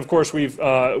 and then of course we've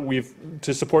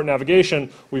to support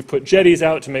navigation, we've put jetties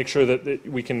out to make sure that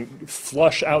we can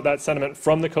flush out that sediment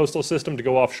from the coastal system to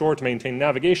go offshore to maintain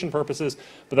navigation purposes.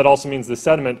 But that also means the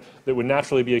sediment that would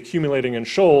naturally be accumulating in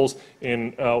shoals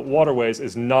in waterways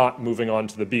is not moving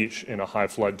onto the beach in a high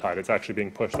flood tide. It's actually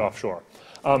being pushed offshore.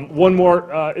 One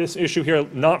more issue here,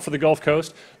 not for the Gulf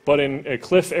Coast, but in a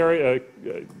cliff area,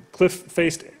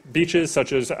 cliff-faced beaches,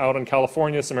 such as out in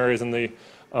California, some areas in the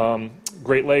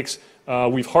Great Lakes,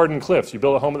 we've hardened cliffs. You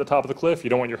build a home at the top of the cliff, you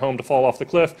don't want your home to fall off the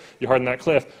cliff, you harden that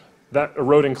cliff. That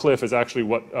eroding cliff is actually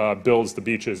what builds the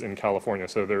beaches in California.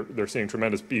 So they're seeing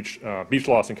tremendous beach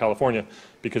loss in California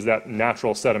because that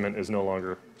natural sediment is no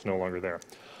longer there.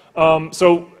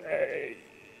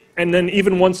 And then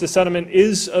even once the sediment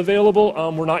is available,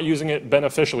 we're not using it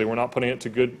beneficially. We're not putting it to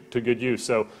good use.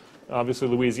 So obviously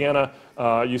Louisiana,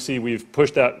 You see we've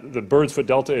pushed that, the Bird's Foot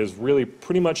Delta is really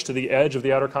pretty much to the edge of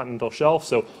the outer continental shelf,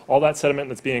 so all that sediment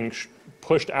that's being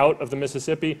pushed out of the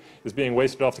Mississippi is being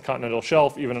wasted off the continental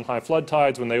shelf, even in high flood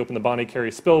tides. When they open the Bonnie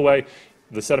Carey spillway,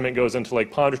 the sediment goes into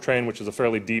Lake Pontchartrain, which is a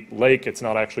fairly deep lake. It's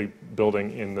not actually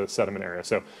building in the sediment area.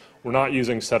 So we're not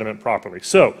using sediment properly.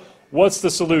 So what's the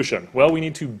solution? Well, we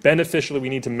need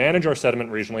to manage our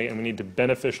sediment regionally, and we need to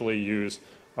beneficially use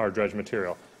our dredge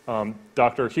material.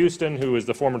 Dr. Houston, who is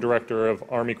the former director of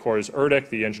Army Corps' ERDIC,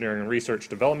 the Engineering and Research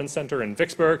Development Center in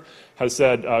Vicksburg, has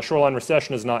said shoreline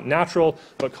recession is not natural,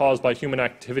 but caused by human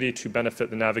activity to benefit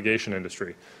the navigation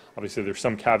industry. Obviously, there's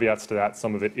some caveats to that.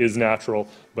 Some of it is natural,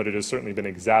 but it has certainly been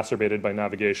exacerbated by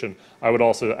navigation. I would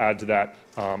also add to that,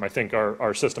 I think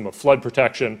our system of flood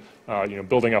protection,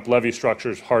 building up levee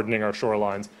structures, hardening our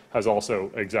shorelines, has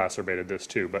also exacerbated this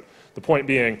too. But the point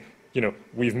being,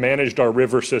 we've managed our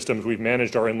river systems, we've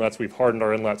managed our inlets, we've hardened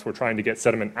our inlets. We're trying to get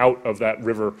sediment out of that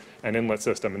river and inlet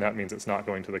system, and that means it's not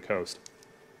going to the coast.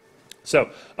 So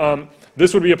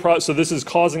this would be so this is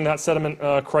causing that sediment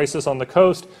crisis on the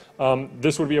coast.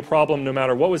 This would be a problem no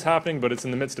matter what was happening, but it's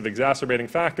in the midst of exacerbating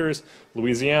factors.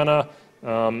 Louisiana,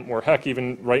 or heck,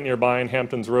 even right nearby in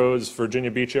Hamptons Roads,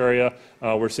 Virginia Beach area,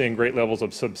 we're seeing great levels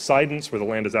of subsidence where the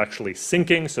land is actually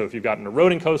sinking. So if you've got an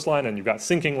eroding coastline and you've got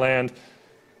sinking land,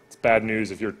 it's bad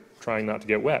news if you're trying not to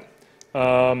get wet.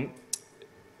 Hardening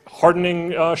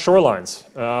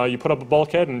shorelines. You put up a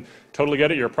bulkhead and totally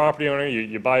get it. You're a property owner.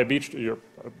 You buy a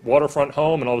waterfront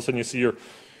home, and all of a sudden you see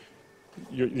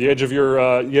the edge of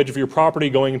your property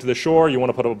going into the shore. You want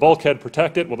to put up a bulkhead,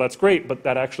 protect it. Well, that's great, but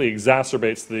that actually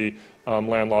exacerbates the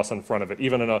land loss in front of it.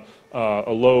 Even in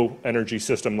a low energy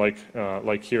system like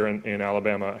here in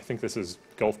Alabama, I think this is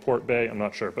Gulfport Bay. I'm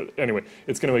not sure, but anyway,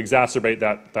 it's going to exacerbate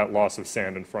that loss of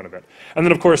sand in front of it. And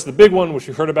then, of course, the big one, which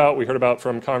we heard about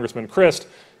from Congressman Crist,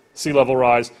 sea level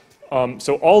rise.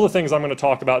 So all the things I'm going to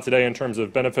talk about today in terms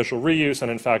of beneficial reuse, and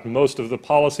in fact most of the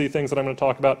policy things that I'm going to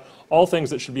talk about, all things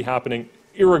that should be happening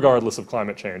irregardless of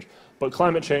climate change. But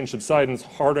climate change, subsidence,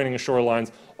 hardening of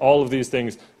shorelines, all of these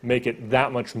things make it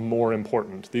that much more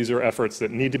important. These are efforts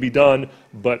that need to be done,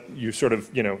 but you sort of,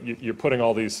 you're putting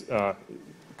all these,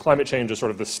 climate change is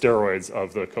sort of the steroids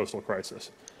of the coastal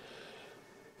crisis.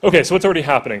 Okay, so what's already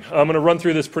happening? I'm going to run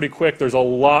through this pretty quick. There's a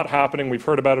lot happening. We've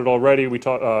heard about it already.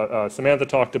 Samantha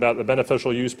talked about the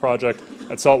beneficial use project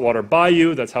at Saltwater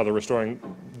Bayou. That's how they're restoring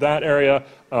that area.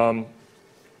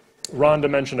 Rhonda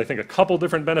mentioned, I think, a couple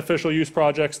different beneficial use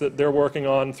projects that they're working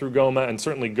on through GOMA, and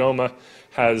certainly GOMA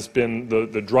has been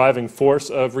the driving force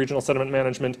of regional sediment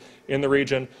management in the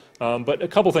region. But a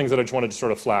couple things that I just wanted to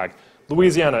sort of flag.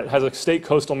 Louisiana has a state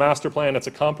coastal master plan. It's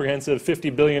a comprehensive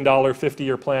 $50 billion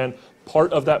 50-year plan.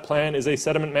 Part of that plan is a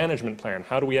sediment management plan.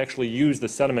 How do we actually use the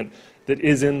sediment that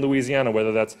is in Louisiana,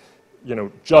 whether that's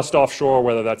just offshore,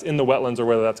 whether that's in the wetlands, or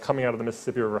whether that's coming out of the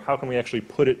Mississippi River? How can we actually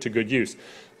put it to good use?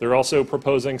 They're also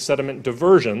proposing sediment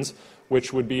diversions,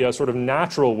 which would be a sort of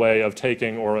natural way of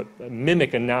taking, or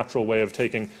mimic a natural way of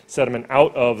taking sediment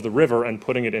out of the river and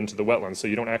putting it into the wetlands. So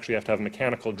you don't actually have to have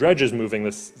mechanical dredges moving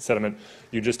this sediment.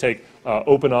 You just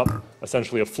open up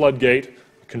essentially a floodgate,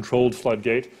 a controlled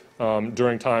floodgate,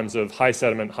 during times of high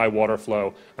sediment, high water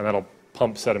flow, and that'll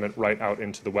pump sediment right out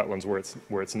into the wetlands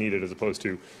where it's needed, as opposed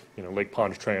to Lake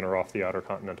Pontchartrain or off the outer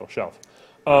continental shelf.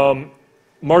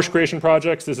 Marsh creation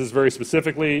projects. This is very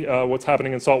specifically what's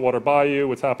happening in Saltwater Bayou,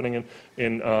 what's happening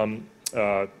in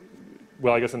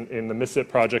the Mississippi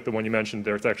project, the one you mentioned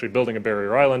there. It's actually building a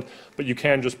barrier island, but you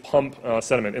can just pump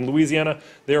sediment. In Louisiana,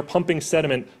 they are pumping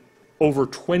sediment over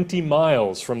 20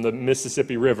 miles from the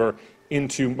Mississippi River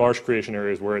into marsh creation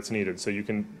areas where it's needed. So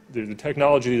the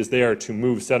technology is there to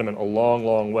move sediment a long,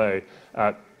 long way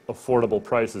at affordable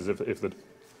prices if the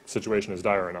situation is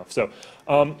dire enough. So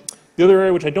the other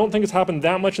area, which I don't think has happened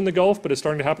that much in the Gulf, but is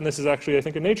starting to happen, this is actually, I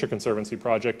think, a Nature Conservancy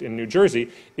project in New Jersey,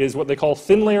 is what they call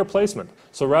thin layer placement.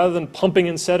 So rather than pumping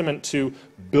in sediment to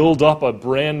build up a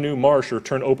brand new marsh or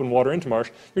turn open water into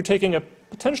marsh, you're taking a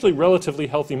potentially relatively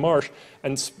healthy marsh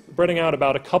and spreading out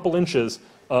about a couple inches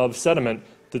of sediment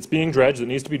that's being dredged, that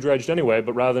needs to be dredged anyway,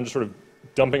 but rather than just sort of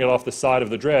dumping it off the side of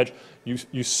the dredge,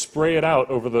 you spray it out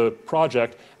over the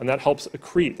project, and that helps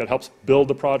accrete, that helps build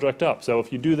the project up. So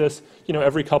if you do this,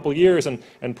 every couple years and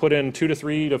put in 2 to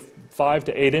 3 to 5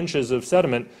 to 8 inches of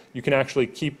sediment, you can actually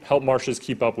help marshes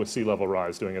keep up with sea level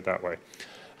rise doing it that way.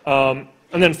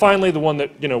 And then finally, the one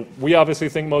that we obviously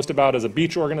think most about as a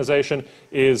beach organization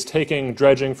is taking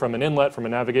dredging from an inlet, from a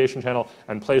navigation channel,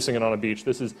 and placing it on a beach.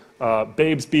 This is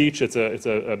Babes Beach. It's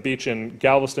a beach in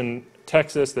Galveston,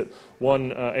 Texas that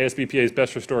won ASBPA's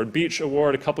Best Restored Beach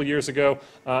Award a couple years ago.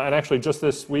 And actually just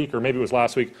this week, or maybe it was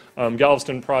last week,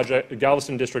 Galveston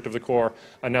District of the Corps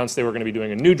announced they were going to be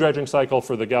doing a new dredging cycle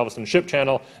for the Galveston Ship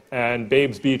Channel, and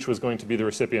Babes Beach was going to be the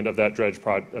recipient of that dredge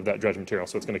material.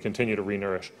 So it's going to continue to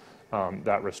re-nourish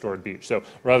that restored beach. So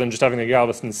rather than just having the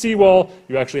Galveston seawall,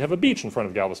 you actually have a beach in front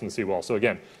of Galveston seawall. So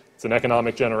again, it's an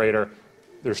economic generator.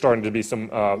 There's starting to be some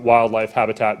wildlife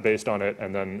habitat based on it,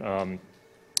 and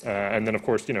then of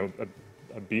course,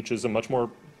 a beach is a much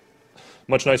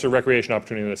nicer recreation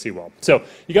opportunity than a seawall. So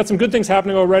you got some good things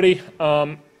happening already.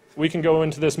 We can go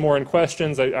into this more in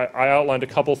questions. I outlined a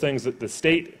couple things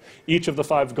that each of the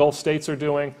 5 Gulf states are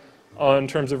doing in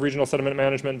terms of regional sediment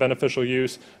management, beneficial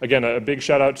use. Again, a big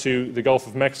shout out to the Gulf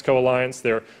of Mexico Alliance.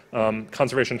 Their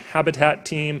conservation habitat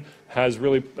team has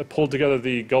really pulled together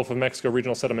the Gulf of Mexico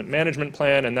Regional Sediment Management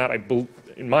Plan, and that,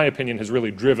 in my opinion, has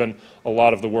really driven a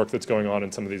lot of the work that's going on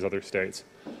in some of these other states.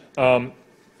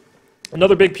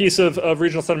 Another big piece of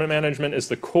regional sediment management is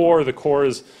the Corps. The Corps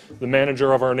is the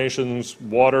manager of our nation's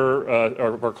water,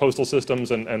 our coastal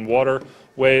systems and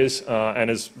waterways, and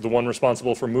is the one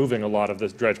responsible for moving a lot of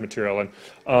this dredge material.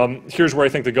 And here's where I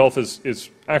think the Gulf is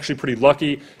actually pretty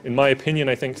lucky. In my opinion,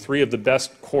 I think 3 of the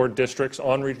best Corps districts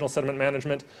on regional sediment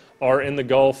management are in the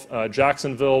Gulf.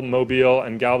 Jacksonville, Mobile,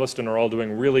 and Galveston are all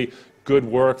doing really good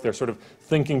work. They're sort of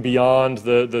thinking beyond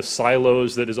the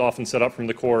silos that is often set up from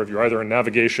the Corps. If you're either in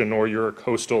navigation or you're a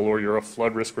coastal or you're a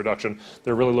flood risk reduction,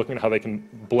 they're really looking at how they can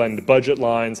blend budget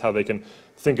lines, how they can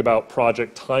think about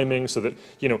project timing so that,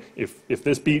 if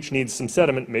this beach needs some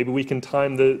sediment, maybe we can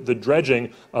time the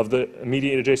dredging of the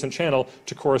immediate adjacent channel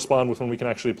to correspond with when we can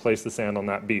actually place the sand on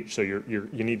that beach. So you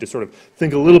need to sort of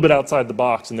think a little bit outside the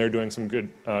box, and they're doing some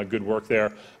good work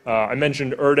there. I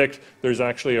mentioned Murdock. There's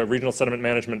actually a regional sediment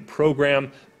management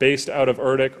program based out of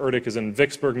Murdock. Murdock is in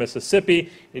Vicksburg,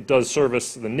 Mississippi. It does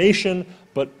service the nation,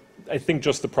 but I think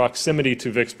just the proximity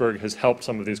to Vicksburg has helped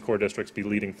some of these core districts be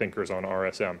leading thinkers on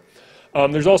RSM.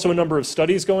 There's also a number of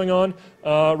studies going on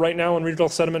right now on regional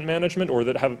sediment management, or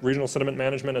that have regional sediment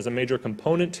management as a major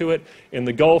component to it. In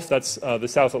the Gulf, that's the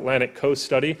South Atlantic Coast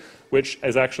Study, which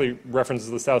actually references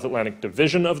the South Atlantic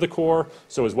Division of the Corps,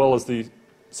 so as well as the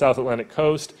South Atlantic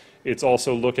Coast. It's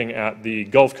also looking at the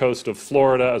Gulf Coast of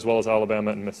Florida, as well as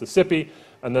Alabama and Mississippi.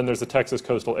 And then there's the Texas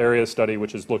Coastal Area Study,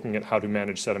 which is looking at how to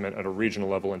manage sediment at a regional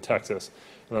level in Texas.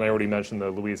 And then I already mentioned the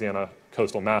Louisiana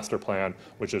Coastal Master Plan,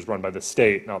 which is run by the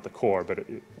state, not the Corps, but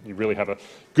you really have a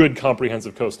good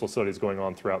comprehensive coastal studies going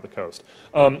on throughout the coast.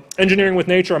 Engineering with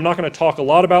nature, I'm not going to talk a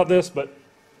lot about this, but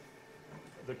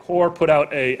the Corps put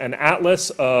out an atlas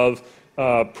of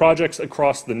projects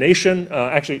across the nation,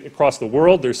 actually across the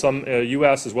world. There's some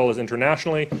U.S. as well as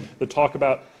internationally that talk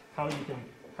about how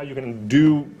you can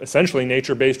do essentially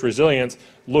nature-based resilience,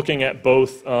 looking at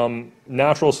both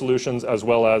natural solutions as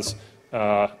well as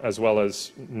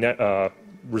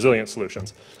resilient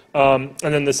solutions. And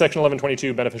then the Section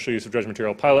 1122 Beneficial Use of Dredge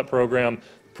Material Pilot Program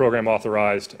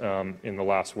authorized in the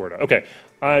last word. Okay,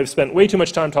 I've spent way too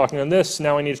much time talking on this.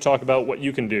 Now I need to talk about what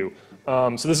you can do.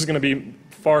 So this is going to be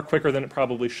far quicker than it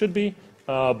probably should be,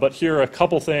 but here are a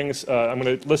couple things. I'm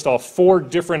going to list off 4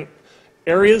 different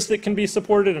areas that can be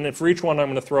supported, and for each one I'm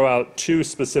going to throw out 2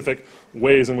 specific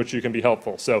ways in which you can be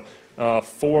helpful. So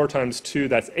 4 times 2,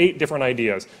 that's 8 different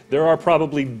ideas. There are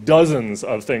probably dozens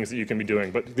of things that you can be doing,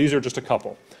 but these are just a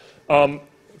couple.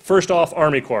 First off,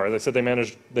 Army Corps. As I said,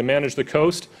 they manage the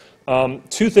coast.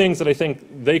 2 things that I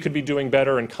think they could be doing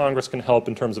better and Congress can help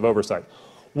in terms of oversight.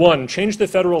 1, change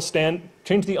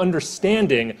the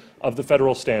understanding of the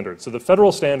federal standard. So the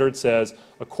federal standard says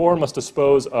a Corps must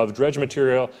dispose of dredge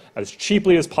material as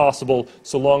cheaply as possible,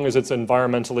 so long as it's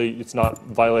not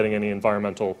violating any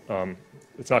environmental,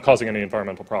 it's not causing any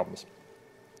environmental problems.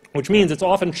 Which means it's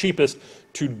often cheapest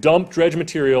to dump dredge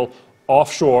material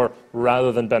offshore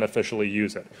rather than beneficially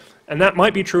use it. And that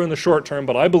might be true in the short term,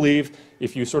 but I believe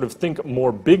if you sort of think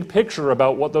more big picture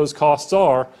about what those costs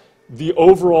are, the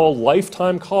overall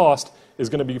lifetime cost is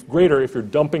going to be greater if you're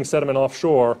dumping sediment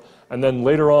offshore, and then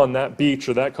later on that beach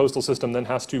or that coastal system then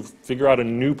has to figure out a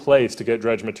new place to get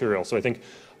dredge material. So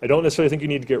I don't necessarily think you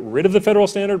need to get rid of the federal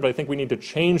standard, but I think we need to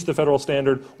change the federal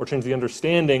standard or change the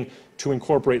understanding to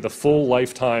incorporate the full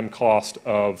lifetime cost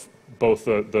of both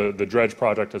the dredge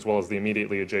project as well as the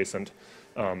immediately adjacent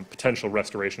potential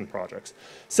restoration projects.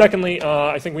 Secondly,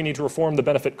 I think we need to reform the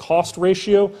benefit-cost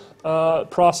ratio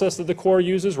process that the Corps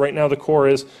uses. Right now the Corps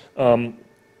is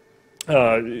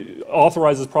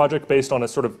authorizes project based on a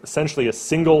sort of essentially a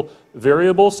single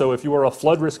variable. So if you are a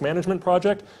flood risk management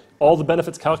project, all the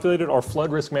benefits calculated are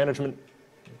flood risk management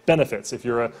benefits. If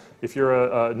you're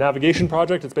a navigation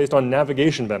project, it's based on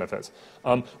navigation benefits,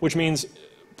 which means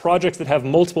projects that have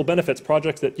multiple benefits,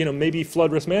 projects that maybe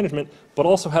flood risk management, but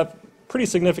also have pretty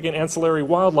significant ancillary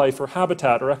wildlife or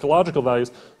habitat or ecological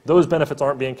values, those benefits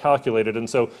aren't being calculated, and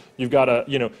so you've got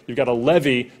a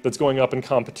levee that's going up in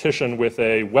competition with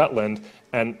a wetland,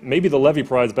 and maybe the levee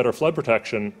provides better flood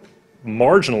protection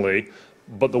marginally,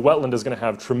 but the wetland is going to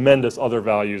have tremendous other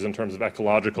values in terms of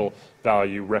ecological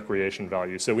value, recreation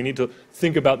value. So we need to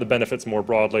think about the benefits more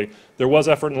broadly. There was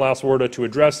effort in last WRDA to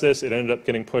address this. It ended up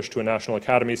getting pushed to a National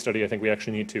Academy study. I think we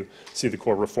actually need to see the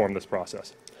Corps reform this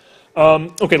process.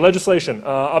 Okay, legislation.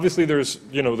 Obviously, there's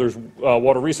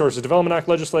Water Resources Development Act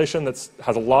legislation that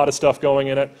has a lot of stuff going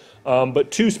in it,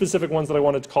 but two specific ones that I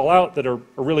wanted to call out that are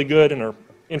really good and are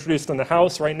introduced in the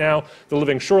House right now. The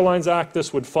Living Shorelines Act.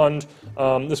 This would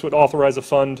authorize a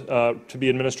fund to be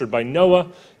administered by NOAA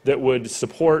that would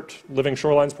support living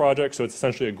shorelines projects. So it's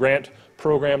essentially a grant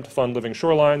program to fund living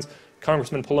shorelines.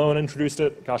 Congressman Pallone introduced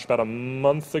it, gosh, about a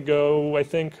month ago, I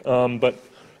think.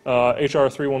 HR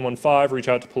 3115, reach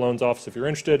out to Pallone's office if you're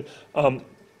interested.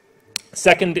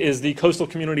 Second is the Coastal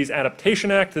Communities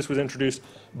Adaptation Act. This was introduced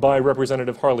by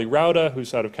Representative Harley Rauda,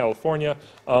 who's out of California,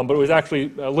 but it was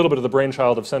actually a little bit of the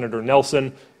brainchild of Senator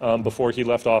Nelson before he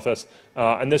left office.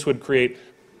 And this would create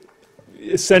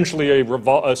essentially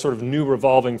a sort of new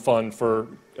revolving fund for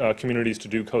communities to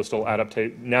do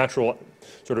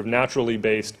naturally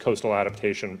based coastal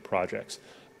adaptation projects.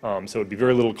 So it would be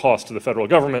very little cost to the federal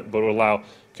government, but it would allow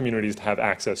communities to have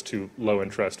access to low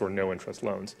interest or no interest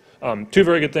loans. Two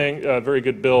very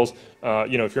good bills.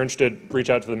 If you're interested, reach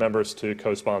out to the members to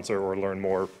co-sponsor or learn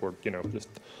more, or just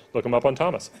look them up on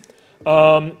Thomas.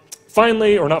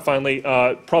 Finally, or not finally,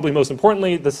 probably most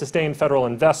importantly, the sustained federal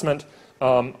investment.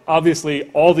 Obviously,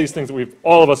 all these things that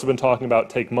all of us have been talking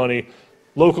about take money.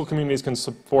 Local communities can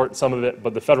support some of it,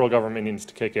 but the federal government needs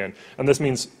to kick in. And this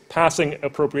means passing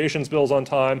appropriations bills on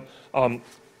time.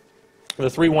 The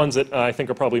three ones that I think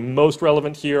are probably most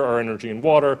relevant here are energy and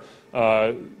water,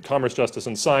 commerce, justice,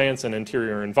 and science, and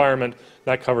interior and environment.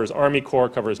 That covers Army Corps,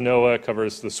 covers NOAA,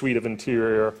 covers the suite of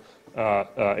interior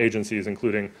agencies,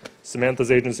 including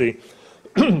Samantha's agency.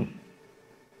 Fund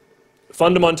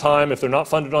them on time. If they're not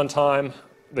funded on time,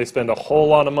 they spend a whole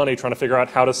lot of money trying to figure out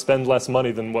how to spend less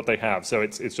money than what they have. So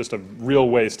it's just a real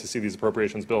waste to see these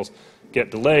appropriations bills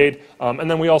get delayed. And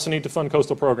then we also need to fund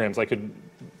coastal programs. I could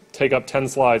take up 10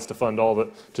 slides to fund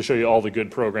to show you all the good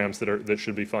programs that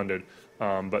should be funded,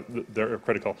 but they're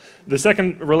critical. The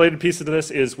second related piece of this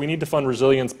is we need to fund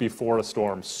resilience before a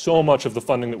storm. So much of the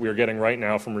funding that we are getting right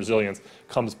now from resilience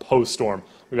comes post-storm.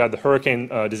 We've had the hurricane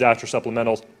disaster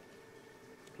supplementals.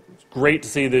 Great to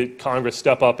see the Congress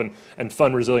step up and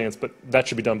fund resilience, but that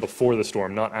should be done before the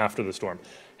storm, not after the storm.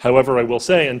 However, I will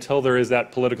say, until there is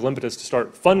that political impetus to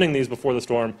start funding these before the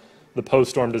storm, the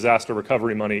post-storm disaster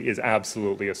recovery money is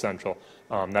absolutely essential.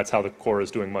 That's how the Corps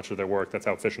is doing much of their work. That's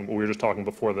how we were just talking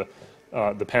before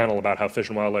the panel about how Fish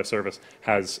and Wildlife Service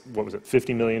has,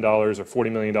 $50 million or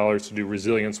 $40 million to do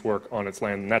resilience work on its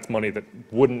land, and that's money that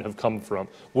wouldn't have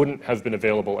been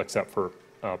available except for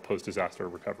post-disaster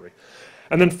recovery.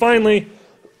 And then finally,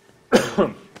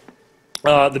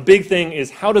 the big thing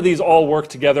is, how do these all work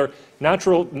together?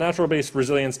 Natural-based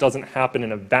resilience doesn't happen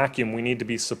in a vacuum. We need to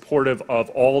be supportive of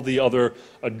all the other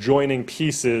adjoining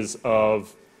pieces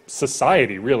of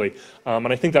society, really. And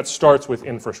I think that starts with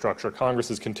infrastructure. Congress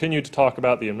has continued to talk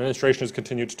about, the administration has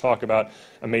continued to talk about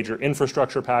a major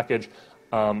infrastructure package.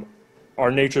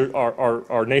 Our nation's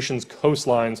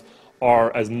coastlines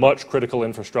are as much critical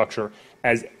infrastructure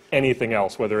as anything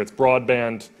else, whether it's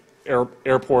broadband,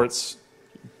 airports,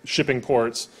 shipping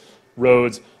ports,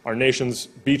 roads. Our nation's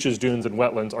beaches, dunes, and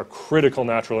wetlands are critical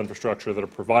natural infrastructure that are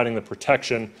providing the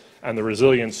protection and the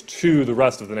resilience to the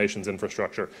rest of the nation's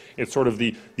infrastructure. It's sort of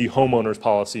the homeowner's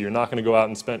policy. You're not going to go out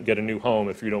and get a new home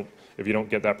if you don't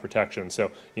get that protection.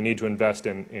 So you need to invest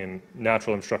in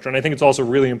natural infrastructure. And I think it's also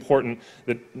really important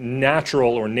that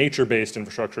natural or nature-based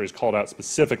infrastructure is called out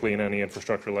specifically in any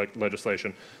infrastructure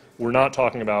legislation. We're not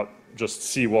talking about just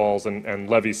seawalls and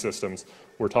levee systems.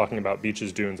 We're talking about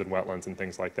beaches, dunes, and wetlands and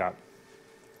things like that.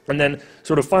 And then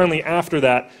sort of finally after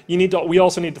that, we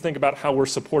also need to think about how we're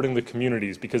supporting the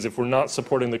communities, because if we're not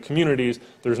supporting the communities,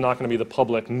 there's not going to be the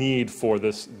public need for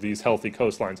these healthy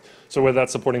coastlines. So whether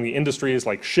that's supporting the industries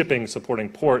like shipping, supporting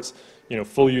ports,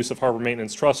 full use of harbor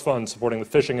maintenance trust funds, supporting the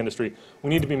fishing industry, we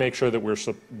need to make sure that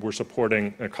we're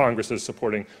supporting, Congress is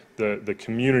supporting the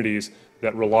communities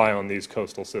that rely on these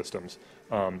coastal systems.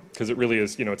 Because it really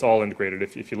is, it's all integrated.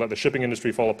 If you let the shipping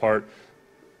industry fall apart,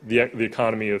 the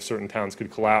economy of certain towns could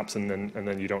collapse, and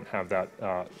then you don't have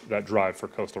that drive for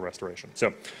coastal restoration.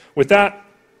 So, with that,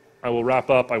 I will wrap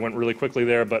up. I went really quickly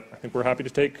there, but I think we're happy to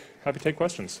take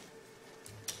questions.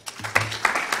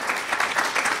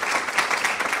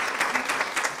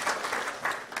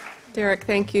 Derek,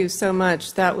 thank you so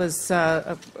much. That was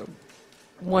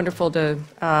wonderful to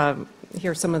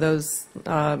hear some of those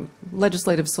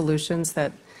legislative solutions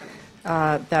that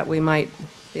we might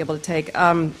be able to take.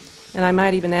 And I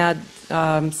might even add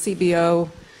CBO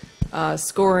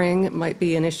scoring might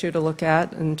be an issue to look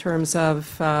at in terms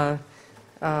of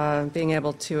being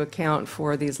able to account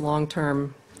for these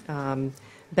long-term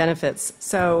benefits.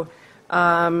 So,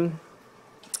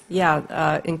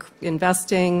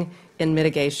 investing in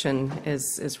mitigation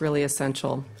is really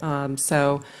essential.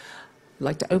 So I'd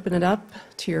like to open it up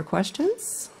to your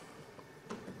questions.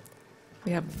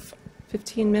 We have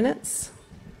 15 minutes.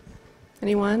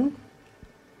 Anyone?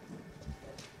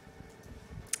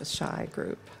 A shy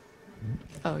group.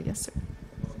 Oh, yes, sir.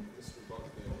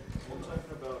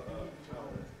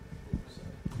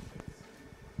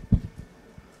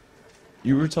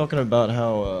 You were talking about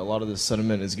how a lot of the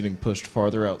sediment is getting pushed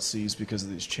farther out seas because of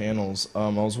these channels. I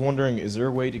was wondering, is there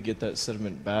a way to get that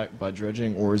sediment back by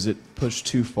dredging, or is it pushed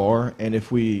too far? And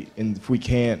if we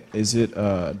can't, is it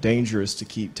dangerous to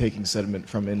keep taking sediment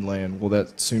from inland? Will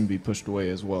that soon be pushed away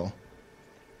as well?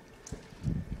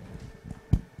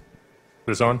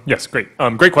 This on? Yes, great.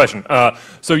 Great question.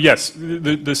 So yes,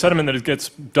 the sediment that gets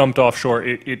dumped offshore,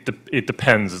 it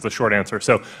depends is the short answer.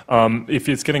 So if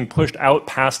it's getting pushed out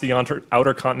past the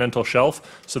outer continental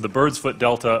shelf, so the Bird's Foot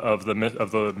Delta of the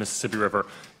Mississippi River,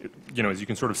 as you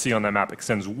can sort of see on that map,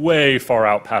 extends way far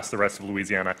out past the rest of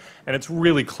Louisiana, and it's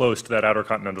really close to that outer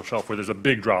continental shelf where there's a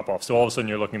big drop off. So all of a sudden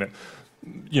you're looking at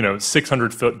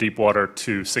 600-foot deep water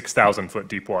to 6,000-foot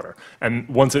deep water, and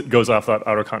once it goes off that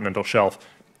outer continental shelf,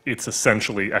 it's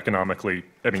essentially economically,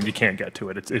 you can't get to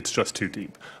it. It's just too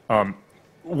deep.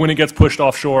 When it gets pushed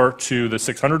offshore to the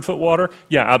 600-foot water,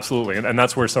 yeah, absolutely. And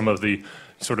that's where some of the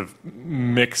sort of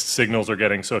mixed signals are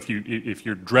getting. So if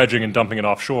you're dredging and dumping it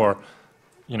offshore,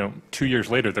 2 years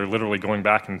later, they're literally going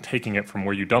back and taking it from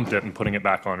where you dumped it and putting it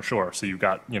back on shore. So you've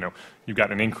got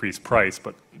an increased price,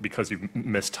 but because you've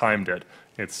mistimed it,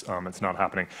 it's not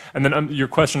happening. And then your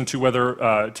question to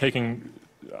whether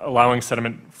allowing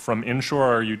sediment from inshore,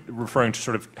 are you referring to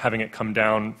sort of having it come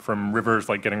down from rivers,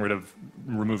 like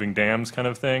removing dams kind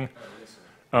of thing?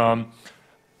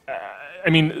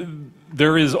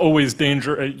 There is always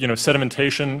danger.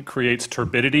 Sedimentation creates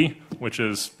turbidity, which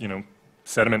is,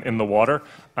 sediment in the water,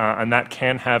 and that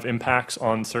can have impacts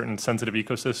on certain sensitive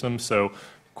ecosystems. So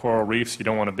coral reefs, you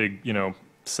don't want a big,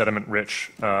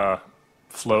 sediment-rich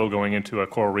flow going into a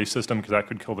coral reef system because that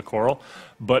could kill the coral.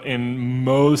 But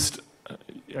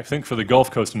I think for the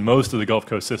Gulf Coast and most of the Gulf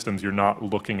Coast systems, you're not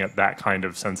looking at that kind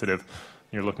of sensitive.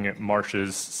 You're looking at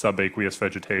marshes, subaqueous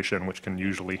vegetation, which can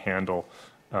usually handle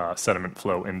sediment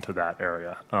flow into that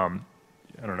area.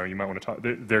 I don't know, you might want to talk.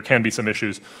 There can be some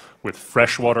issues with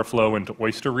freshwater flow into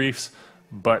oyster reefs,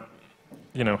 but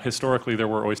historically there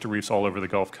were oyster reefs all over the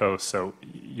Gulf Coast, so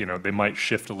they might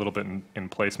shift a little bit in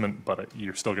placement, but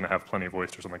you're still going to have plenty of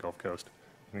oysters on the Gulf Coast.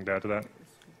 Anything to add to that?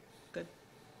 Good.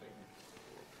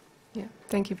 Yeah,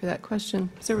 thank you for that question.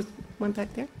 Is there one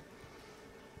back there?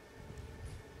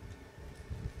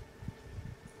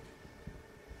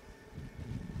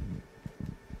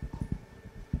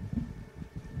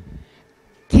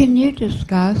 Can you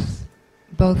discuss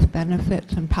both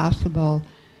benefits and possible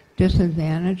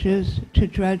disadvantages to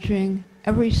dredging?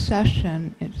 Every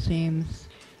session, it seems,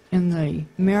 in the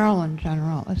Maryland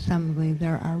General Assembly,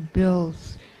 there are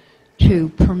bills to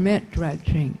permit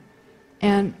dredging.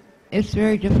 And it's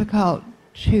very difficult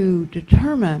to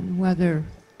determine whether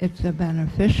it's a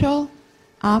beneficial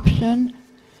option.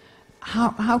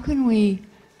 How can we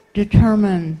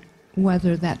determine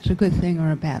whether that's a good thing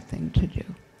or a bad thing to do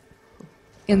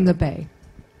in the Bay?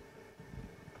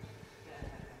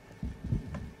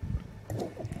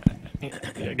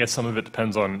 I guess some of it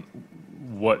depends on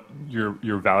what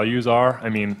your values are.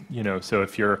 So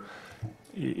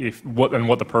what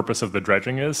the purpose of the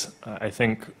dredging is. I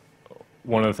think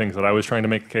one of the things that I was trying to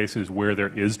make the case is where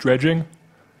there is dredging,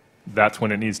 that's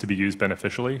when it needs to be used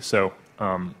beneficially. So,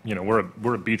 you know,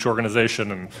 we're a beach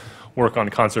organization and work on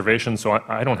conservation, so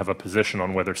I don't have a position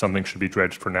on whether something should be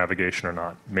dredged for navigation or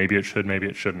not. Maybe it should, maybe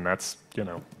it shouldn't. That's, you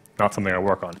know, not something I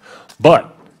work on.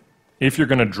 But if you're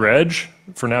going to dredge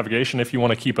for navigation, if you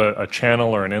want to keep a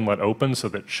channel or an inlet open so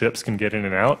that ships can get in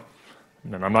and out,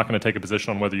 and I'm not going to take a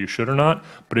position on whether you should or not,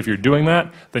 but if you're doing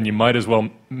that, then you might as well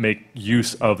make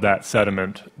use of that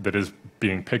sediment that is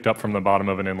being picked up from the bottom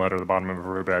of an inlet or the bottom of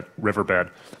a riverbed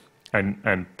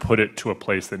and put it to a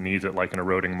place that needs it, like an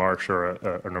eroding marsh or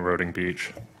an eroding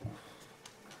beach.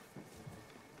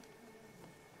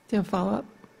 Do you have a follow-up?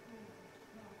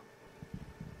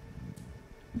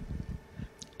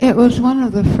 It was one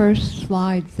of the first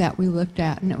slides that we looked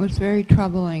at, and it was very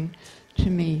troubling to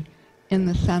me in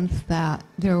the sense that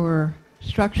there were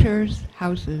structures,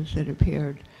 houses, it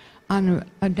appeared, on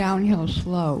a downhill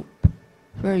slope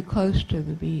very close to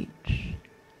the beach.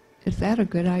 Is that a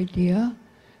good idea?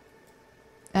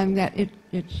 And that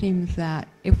it seems that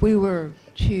if we were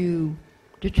to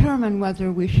determine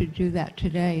whether we should do that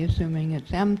today, assuming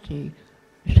it's empty,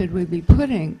 should we be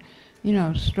putting, you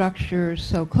know, structures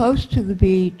so close to the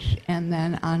beach and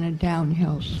then on a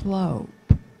downhill slope?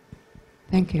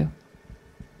 Thank you.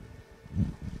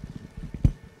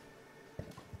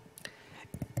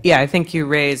 Yeah, I think you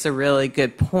raise a really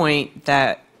good point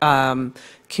that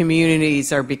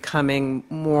communities are becoming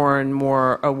more and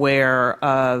more aware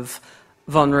of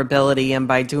vulnerability, and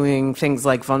by doing things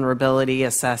like vulnerability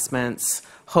assessments,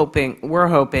 we're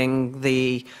hoping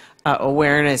the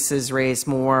awareness is raised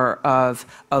more of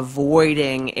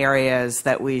avoiding areas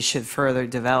that we should further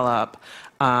develop.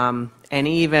 And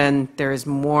even there's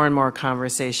more and more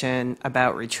conversation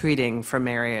about retreating from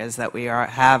areas that we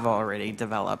have already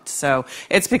developed. So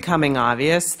it's becoming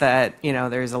obvious that, you know,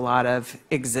 there's a lot of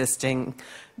existing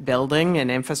building and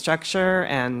infrastructure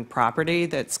and property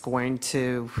that's going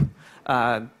to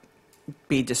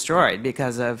be destroyed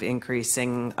because of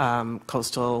increasing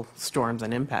coastal storms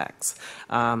and impacts.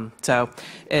 So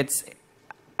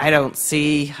I don't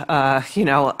see, you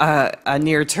know, a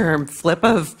near-term flip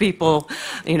of people,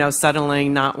 you know, suddenly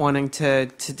not wanting to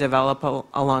develop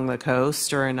along the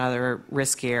coast or in other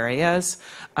risky areas.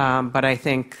 But I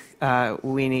think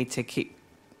we need to keep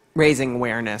raising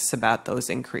awareness about those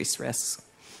increased risks.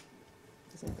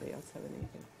 Does anybody else have anything?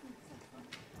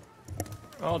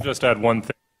 I'll just add one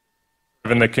thing.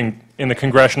 In the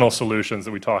congressional solutions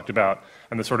that we talked about,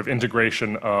 and the sort of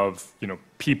integration of, you know,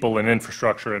 people and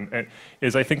infrastructure, and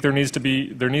is I think there needs to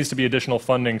be additional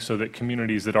funding so that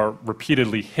communities that are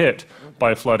repeatedly hit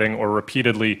by flooding or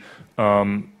repeatedly,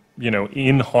 you know,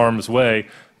 in harm's way,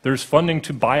 there's funding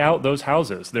to buy out those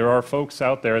houses. There are folks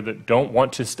out there that don't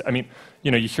want to. I mean,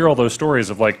 you know, you hear all those stories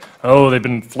of like, oh, they've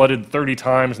been flooded 30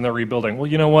 times and they're rebuilding. Well,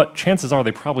 you know what? Chances are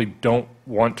they probably don't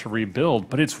want to rebuild,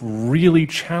 but it's really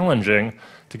challenging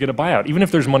to get a buyout. Even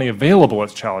if there's money available,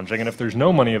 it's challenging. And if there's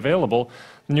no money available,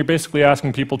 then you're basically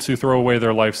asking people to throw away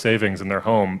their life savings in their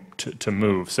home to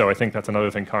move. So I think that's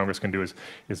another thing Congress can do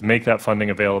is make that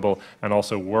funding available and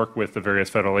also work with the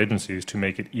various federal agencies to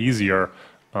make it easier,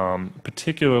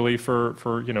 particularly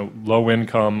for you know,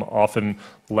 low-income, often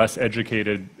less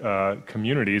educated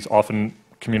communities, often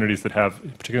communities that have,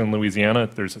 particularly in Louisiana,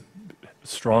 there's a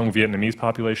strong Vietnamese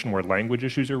population where language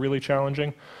issues are really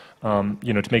challenging.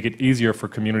 You know, to make it easier for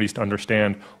communities to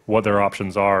understand what their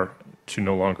options are to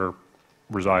no longer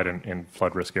reside in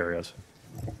flood risk areas.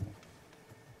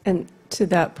 And to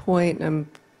that point, I'm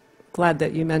glad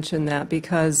that you mentioned that,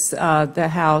 because the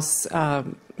House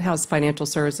Financial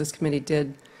Services Committee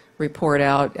did report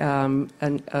out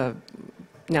a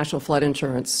National Flood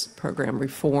Insurance Program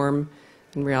reform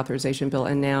and reauthorization bill,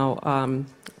 and now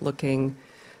looking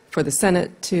for the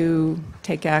Senate to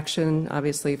take action,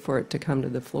 obviously for it to come to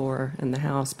the floor in the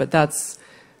House. But that's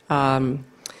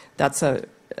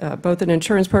both an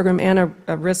insurance program and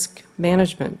a risk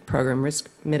management program, risk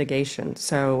mitigation.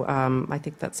 So I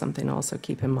think that's something to also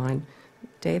keep in mind.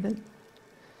 David?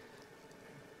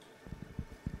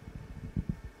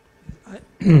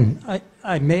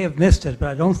 I may have missed it, but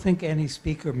I don't think any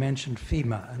speaker mentioned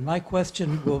FEMA. And my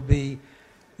question will be,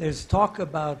 there's talk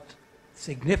about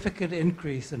significant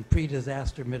increase in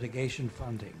pre-disaster mitigation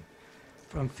funding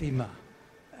from FEMA.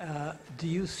 Do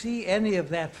you see any of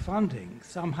that funding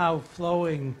somehow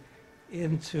flowing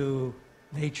into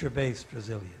nature-based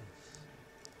resilience?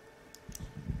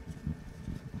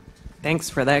 Thanks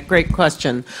for that great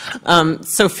question.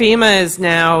 So FEMA is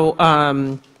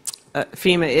now,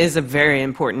 FEMA is a very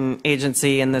important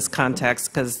agency in this context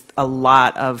because a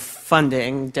lot of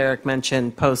funding, Derek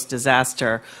mentioned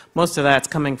post-disaster, most of that's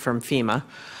coming from FEMA.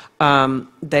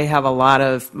 They have a lot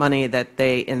of money that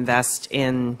they invest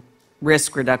in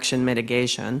risk reduction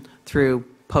mitigation through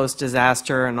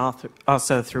post-disaster and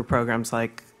also through programs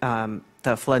like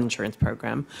the flood insurance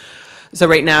program. So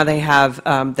right now they have,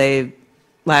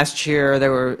 last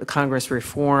year Congress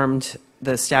reformed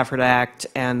the Stafford Act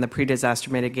and the pre-disaster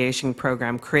mitigation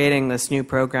program, creating this new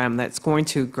program that's going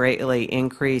to greatly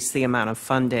increase the amount of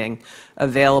funding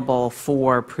available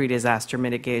for pre-disaster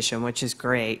mitigation, which is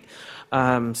great.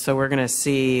 So we're going to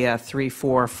see a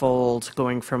 3-4-fold,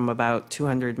 going from about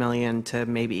 $200 million to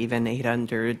maybe even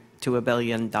 $800 to $1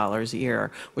 billion a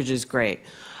year, which is great.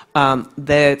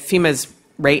 The FEMA's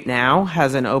right now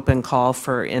has an open call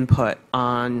for input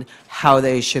on how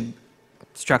they should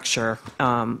structure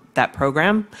that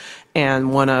program.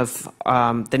 And one of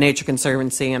the Nature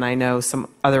Conservancy, and I know some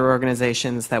other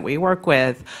organizations that we work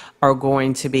with, are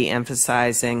going to be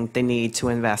emphasizing the need to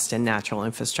invest in natural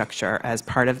infrastructure as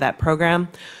part of that program.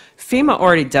 FEMA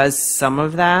already does some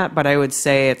of that, but I would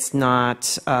say it's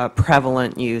not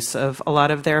prevalent use of a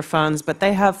lot of their funds, but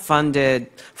they have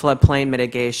funded floodplain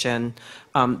mitigation.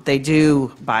 They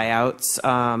do buyouts.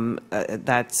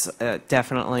 That's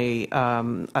definitely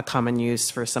a common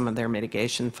use for some of their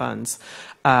mitigation funds.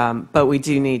 But we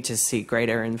do need to see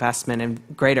greater investment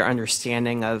and greater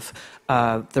understanding of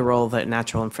the role that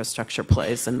natural infrastructure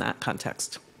plays in that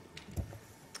context.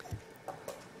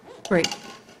 Great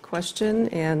question,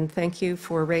 and thank you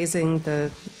for raising the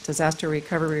Disaster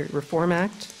Recovery Reform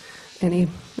Act. Any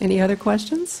other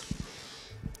questions?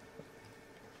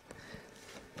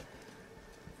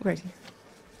 Right here.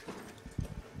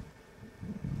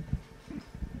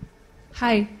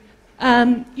 Hi.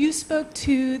 You spoke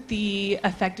to the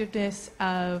effectiveness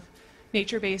of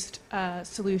nature-based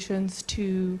solutions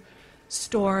to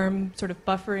storm sort of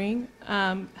buffering.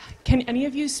 Can any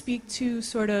of you speak to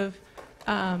sort of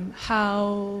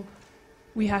how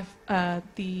we have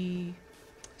the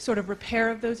sort of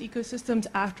repair of those ecosystems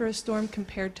after a storm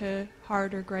compared to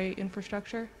hard or gray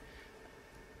infrastructure?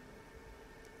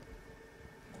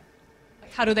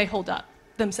 How do they hold up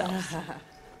themselves?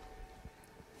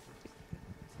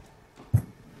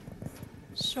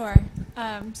 Sure.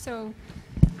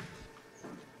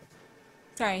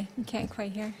 Sorry, you can't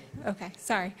quite hear. Okay,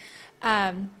 sorry.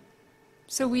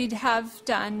 So we'd have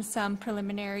done some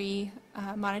preliminary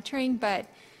monitoring, but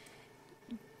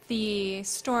the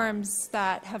storms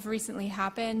that have recently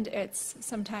happened, it's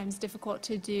sometimes difficult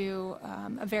to do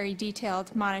a very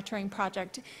detailed monitoring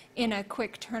project in a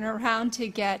quick turnaround to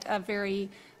get a very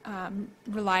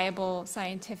reliable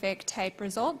scientific type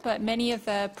result. But many of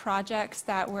the projects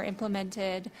that were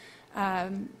implemented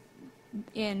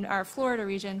in our Florida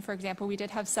region, for example, we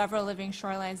did have several living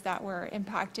shorelines that were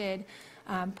impacted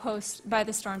by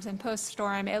the storms, and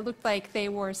post-storm, it looked like they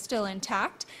were still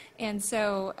intact. And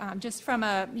so just from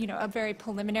a very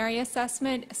preliminary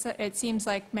assessment, so it seems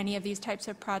like many of these types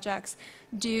of projects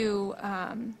do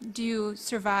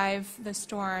survive the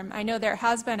storm. I know there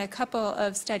has been a couple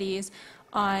of studies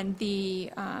on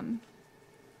the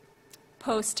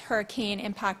post-hurricane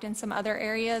impact in some other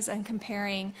areas and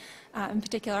comparing, in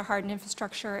particular, hardened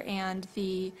infrastructure and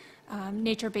the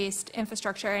nature-based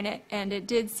infrastructure, and it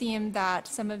did seem that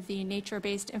some of the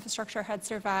nature-based infrastructure had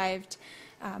survived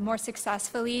more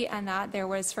successfully, and that there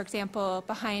was, for example,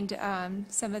 behind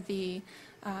some of the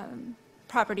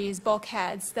properties,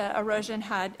 bulkheads, the erosion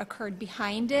had occurred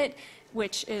behind it,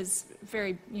 which is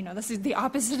very, this is the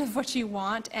opposite of what you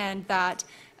want, and that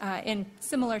in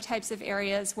similar types of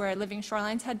areas where living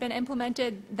shorelines had been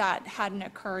implemented, that hadn't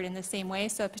occurred in the same way,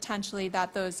 so potentially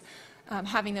that those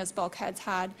having those bulkheads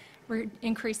had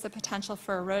increased the potential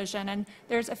for erosion. And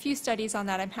there's a few studies on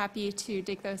that. I'm happy to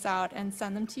dig those out and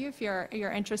send them to you if you're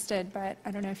interested, but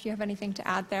I don't know if you have anything to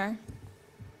add there.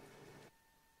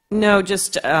 No,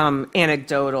 just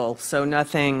anecdotal, so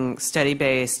nothing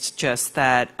study-based, just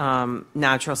that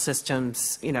natural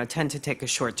systems, tend to take a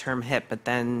short-term hit, but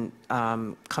then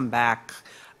come back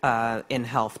in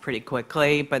health pretty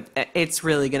quickly. But it's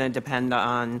really going to depend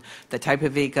on the type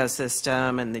of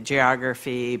ecosystem and the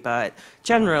geography, but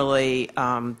generally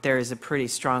there is a pretty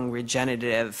strong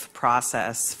regenerative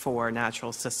process for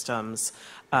natural systems,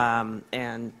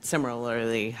 and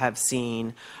similarly have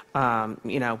seen,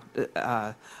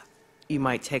 you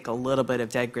might take a little bit of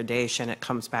degradation, it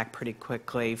comes back pretty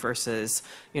quickly, versus,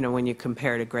 when you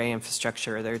compare to gray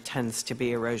infrastructure, there tends to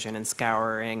be erosion and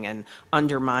scouring and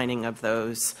undermining of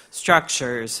those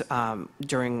structures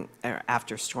during or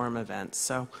after storm events.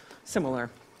 So similar.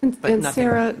 And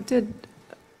Sarah,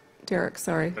 Derek,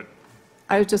 sorry.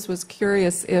 I just was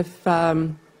curious if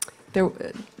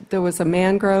there was a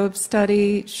mangrove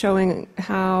study showing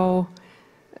how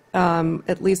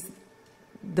at least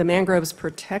the mangroves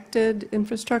protected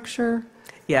infrastructure?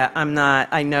 Yeah, I'm not,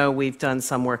 I know we've done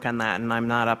some work on that, and I'm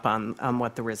not up on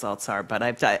what the results are, but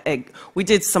we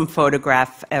did some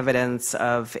photograph evidence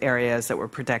of areas that were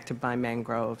protected by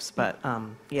mangroves, but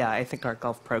yeah, I think our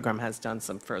Gulf program has done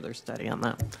some further study on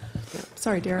that. Yeah.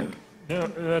 Sorry, Derek. Yeah,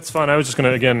 that's fine. I was just going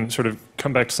to, again, sort of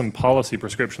come back to some policy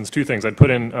prescriptions. Two things. I'd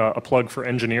put in a plug for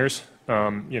engineers.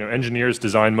 Engineers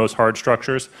design most hard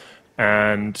structures,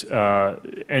 and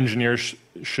engineers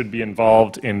should be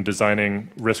involved in designing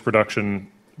risk reduction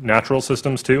natural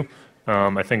systems too.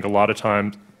 I think a lot of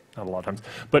times, not a lot of times,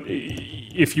 but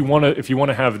if you want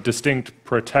to have distinct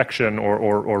protection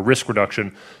or risk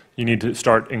reduction, you need to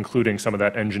start including some of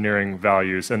that engineering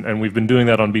values. And we've been doing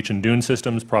that on beach and dune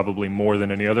systems probably more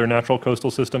than any other natural coastal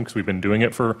system because we've been doing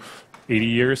it for 80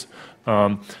 years.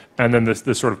 And then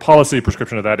this sort of policy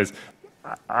prescription of that is,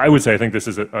 I would say, I think this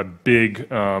is a big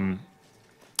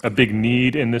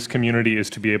need in this community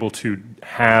is to be able to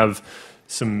have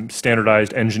some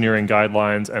standardized engineering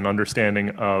guidelines and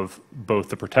understanding of both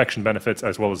the protection benefits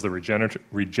as well as the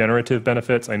regenerative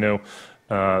benefits. I know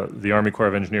the Army Corps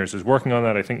of Engineers is working on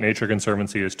that. I think Nature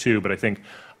Conservancy is too, but I think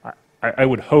I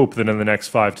would hope that in the next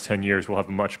 5 to 10 years we'll have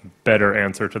a much better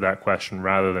answer to that question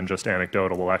rather than just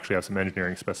anecdotal. We'll actually have some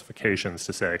engineering specifications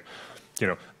to say,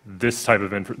 this type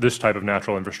of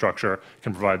natural infrastructure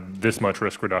can provide this much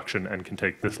risk reduction and can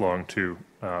take this long to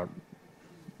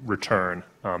return,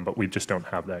 but we just don't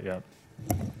have that yet.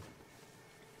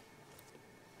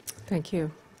 Thank you.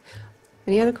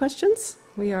 Any other questions?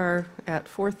 We are at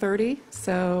 4:30,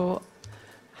 so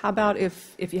how about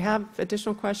if you have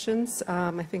additional questions,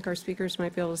 I think our speakers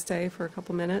might be able to stay for a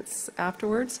couple minutes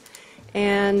afterwards.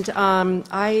 And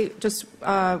I just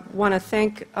want to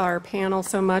thank our panel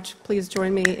so much. Please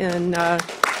join me in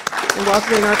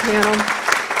welcoming our panel.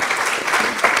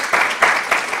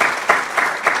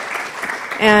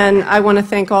 And I want to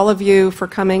thank all of you for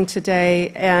coming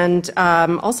today. And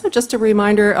also just a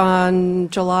reminder, on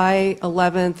July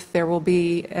 11th, there will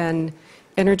be an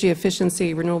Energy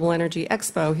Efficiency Renewable Energy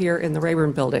Expo here in the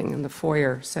Rayburn Building in the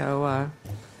foyer. So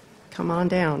come on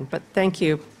down. But thank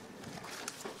you.